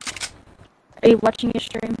 Are you watching your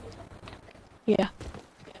stream? Yeah.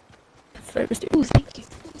 That's what I was doing. Ooh, thank you.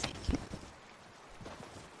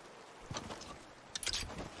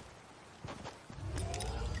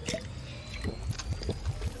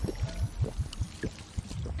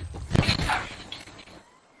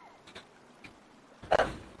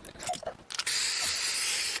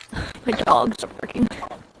 My dogs are barking.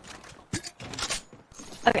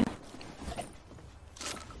 Okay.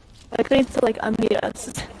 I couldn't to like unmute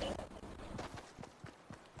us.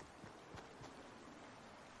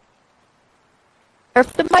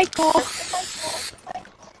 Turf the mic off.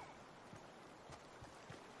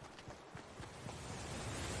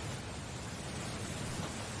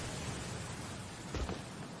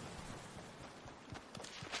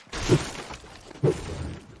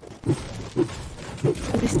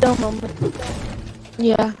 Is he still lonely?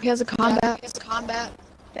 Yeah, he has a combat.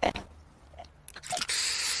 Okay.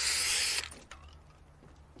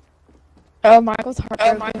 Oh, Michael's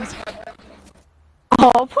heartbroken.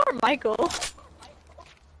 Oh, poor Michael.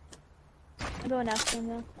 I'll go and ask him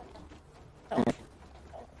though. Oh.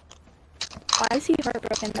 Why is he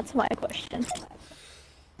heartbroken? That's my question.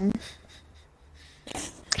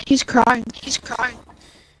 He's crying.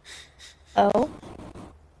 Oh,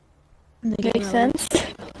 And they makes get sense.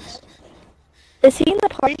 Is he in the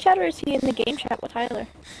party chat or is he in the game chat with Tyler?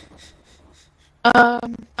 I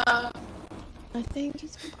think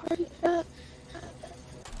he's in party chat.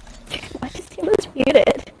 Why is he was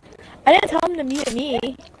muted? I didn't tell him to mute me.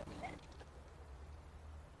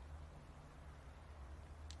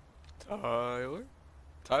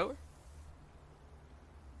 Tyler?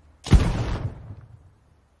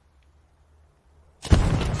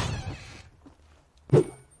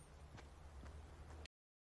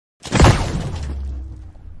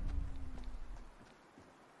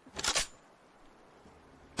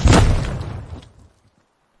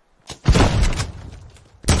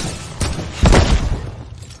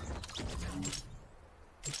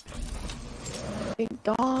 Big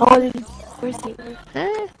dog. Oh, where's he?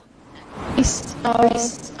 He's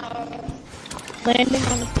landing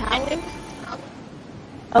on the tower.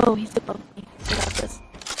 Oh, he's above me. I got this.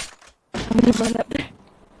 I'm gonna run up there.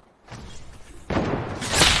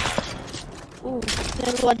 Ooh,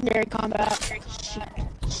 there's legendary combat.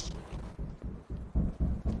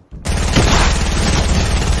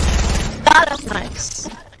 Got him! Nice.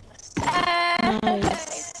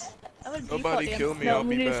 Nice. Nobody kill me, No, I'll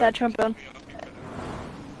we be need back. that trombone.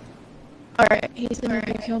 Alright, he's gonna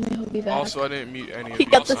kill me, he'll be back. Also, I didn't mute any of He you.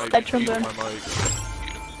 got the I side trombone. muted my mic.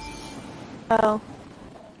 Oh.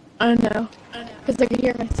 I know. Because they can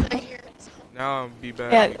hear me. Now I'm be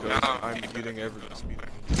back Yeah. because I'm muting everyone's muting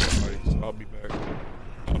my mic, so I'll be back.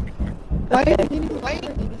 Why Okay. are you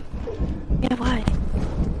muting? Yeah, why?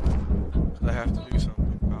 'Cause I have to do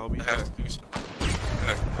something. I'll be back.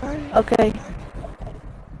 Alright. Okay.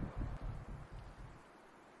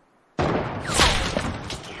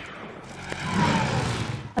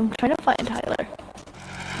 I'm trying to find Tyler.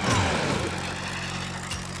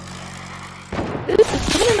 Ooh, is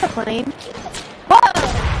someone in the plane? Whoa!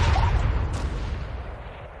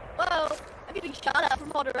 Whoa! I'm getting shot at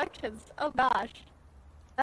from all directions. Oh gosh.